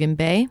by Logan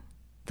Bay.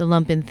 The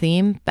Lumpen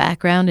theme,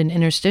 background, and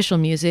interstitial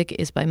music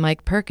is by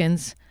Mike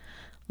Perkins.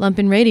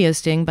 Lumpen Radio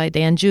Sting by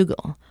Dan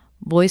Jugel.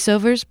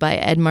 Voiceovers by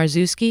Ed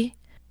Marzewski,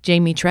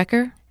 Jamie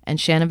Trecker, and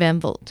Shanna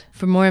Van Volt.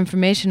 For more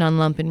information on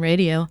Lumpen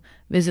Radio,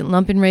 visit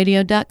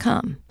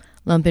lumpenradio.com.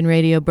 Lumpen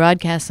Radio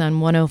broadcasts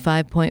on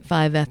 105.5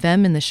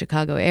 FM in the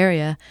Chicago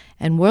area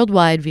and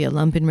worldwide via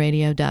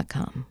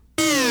lumpenradio.com.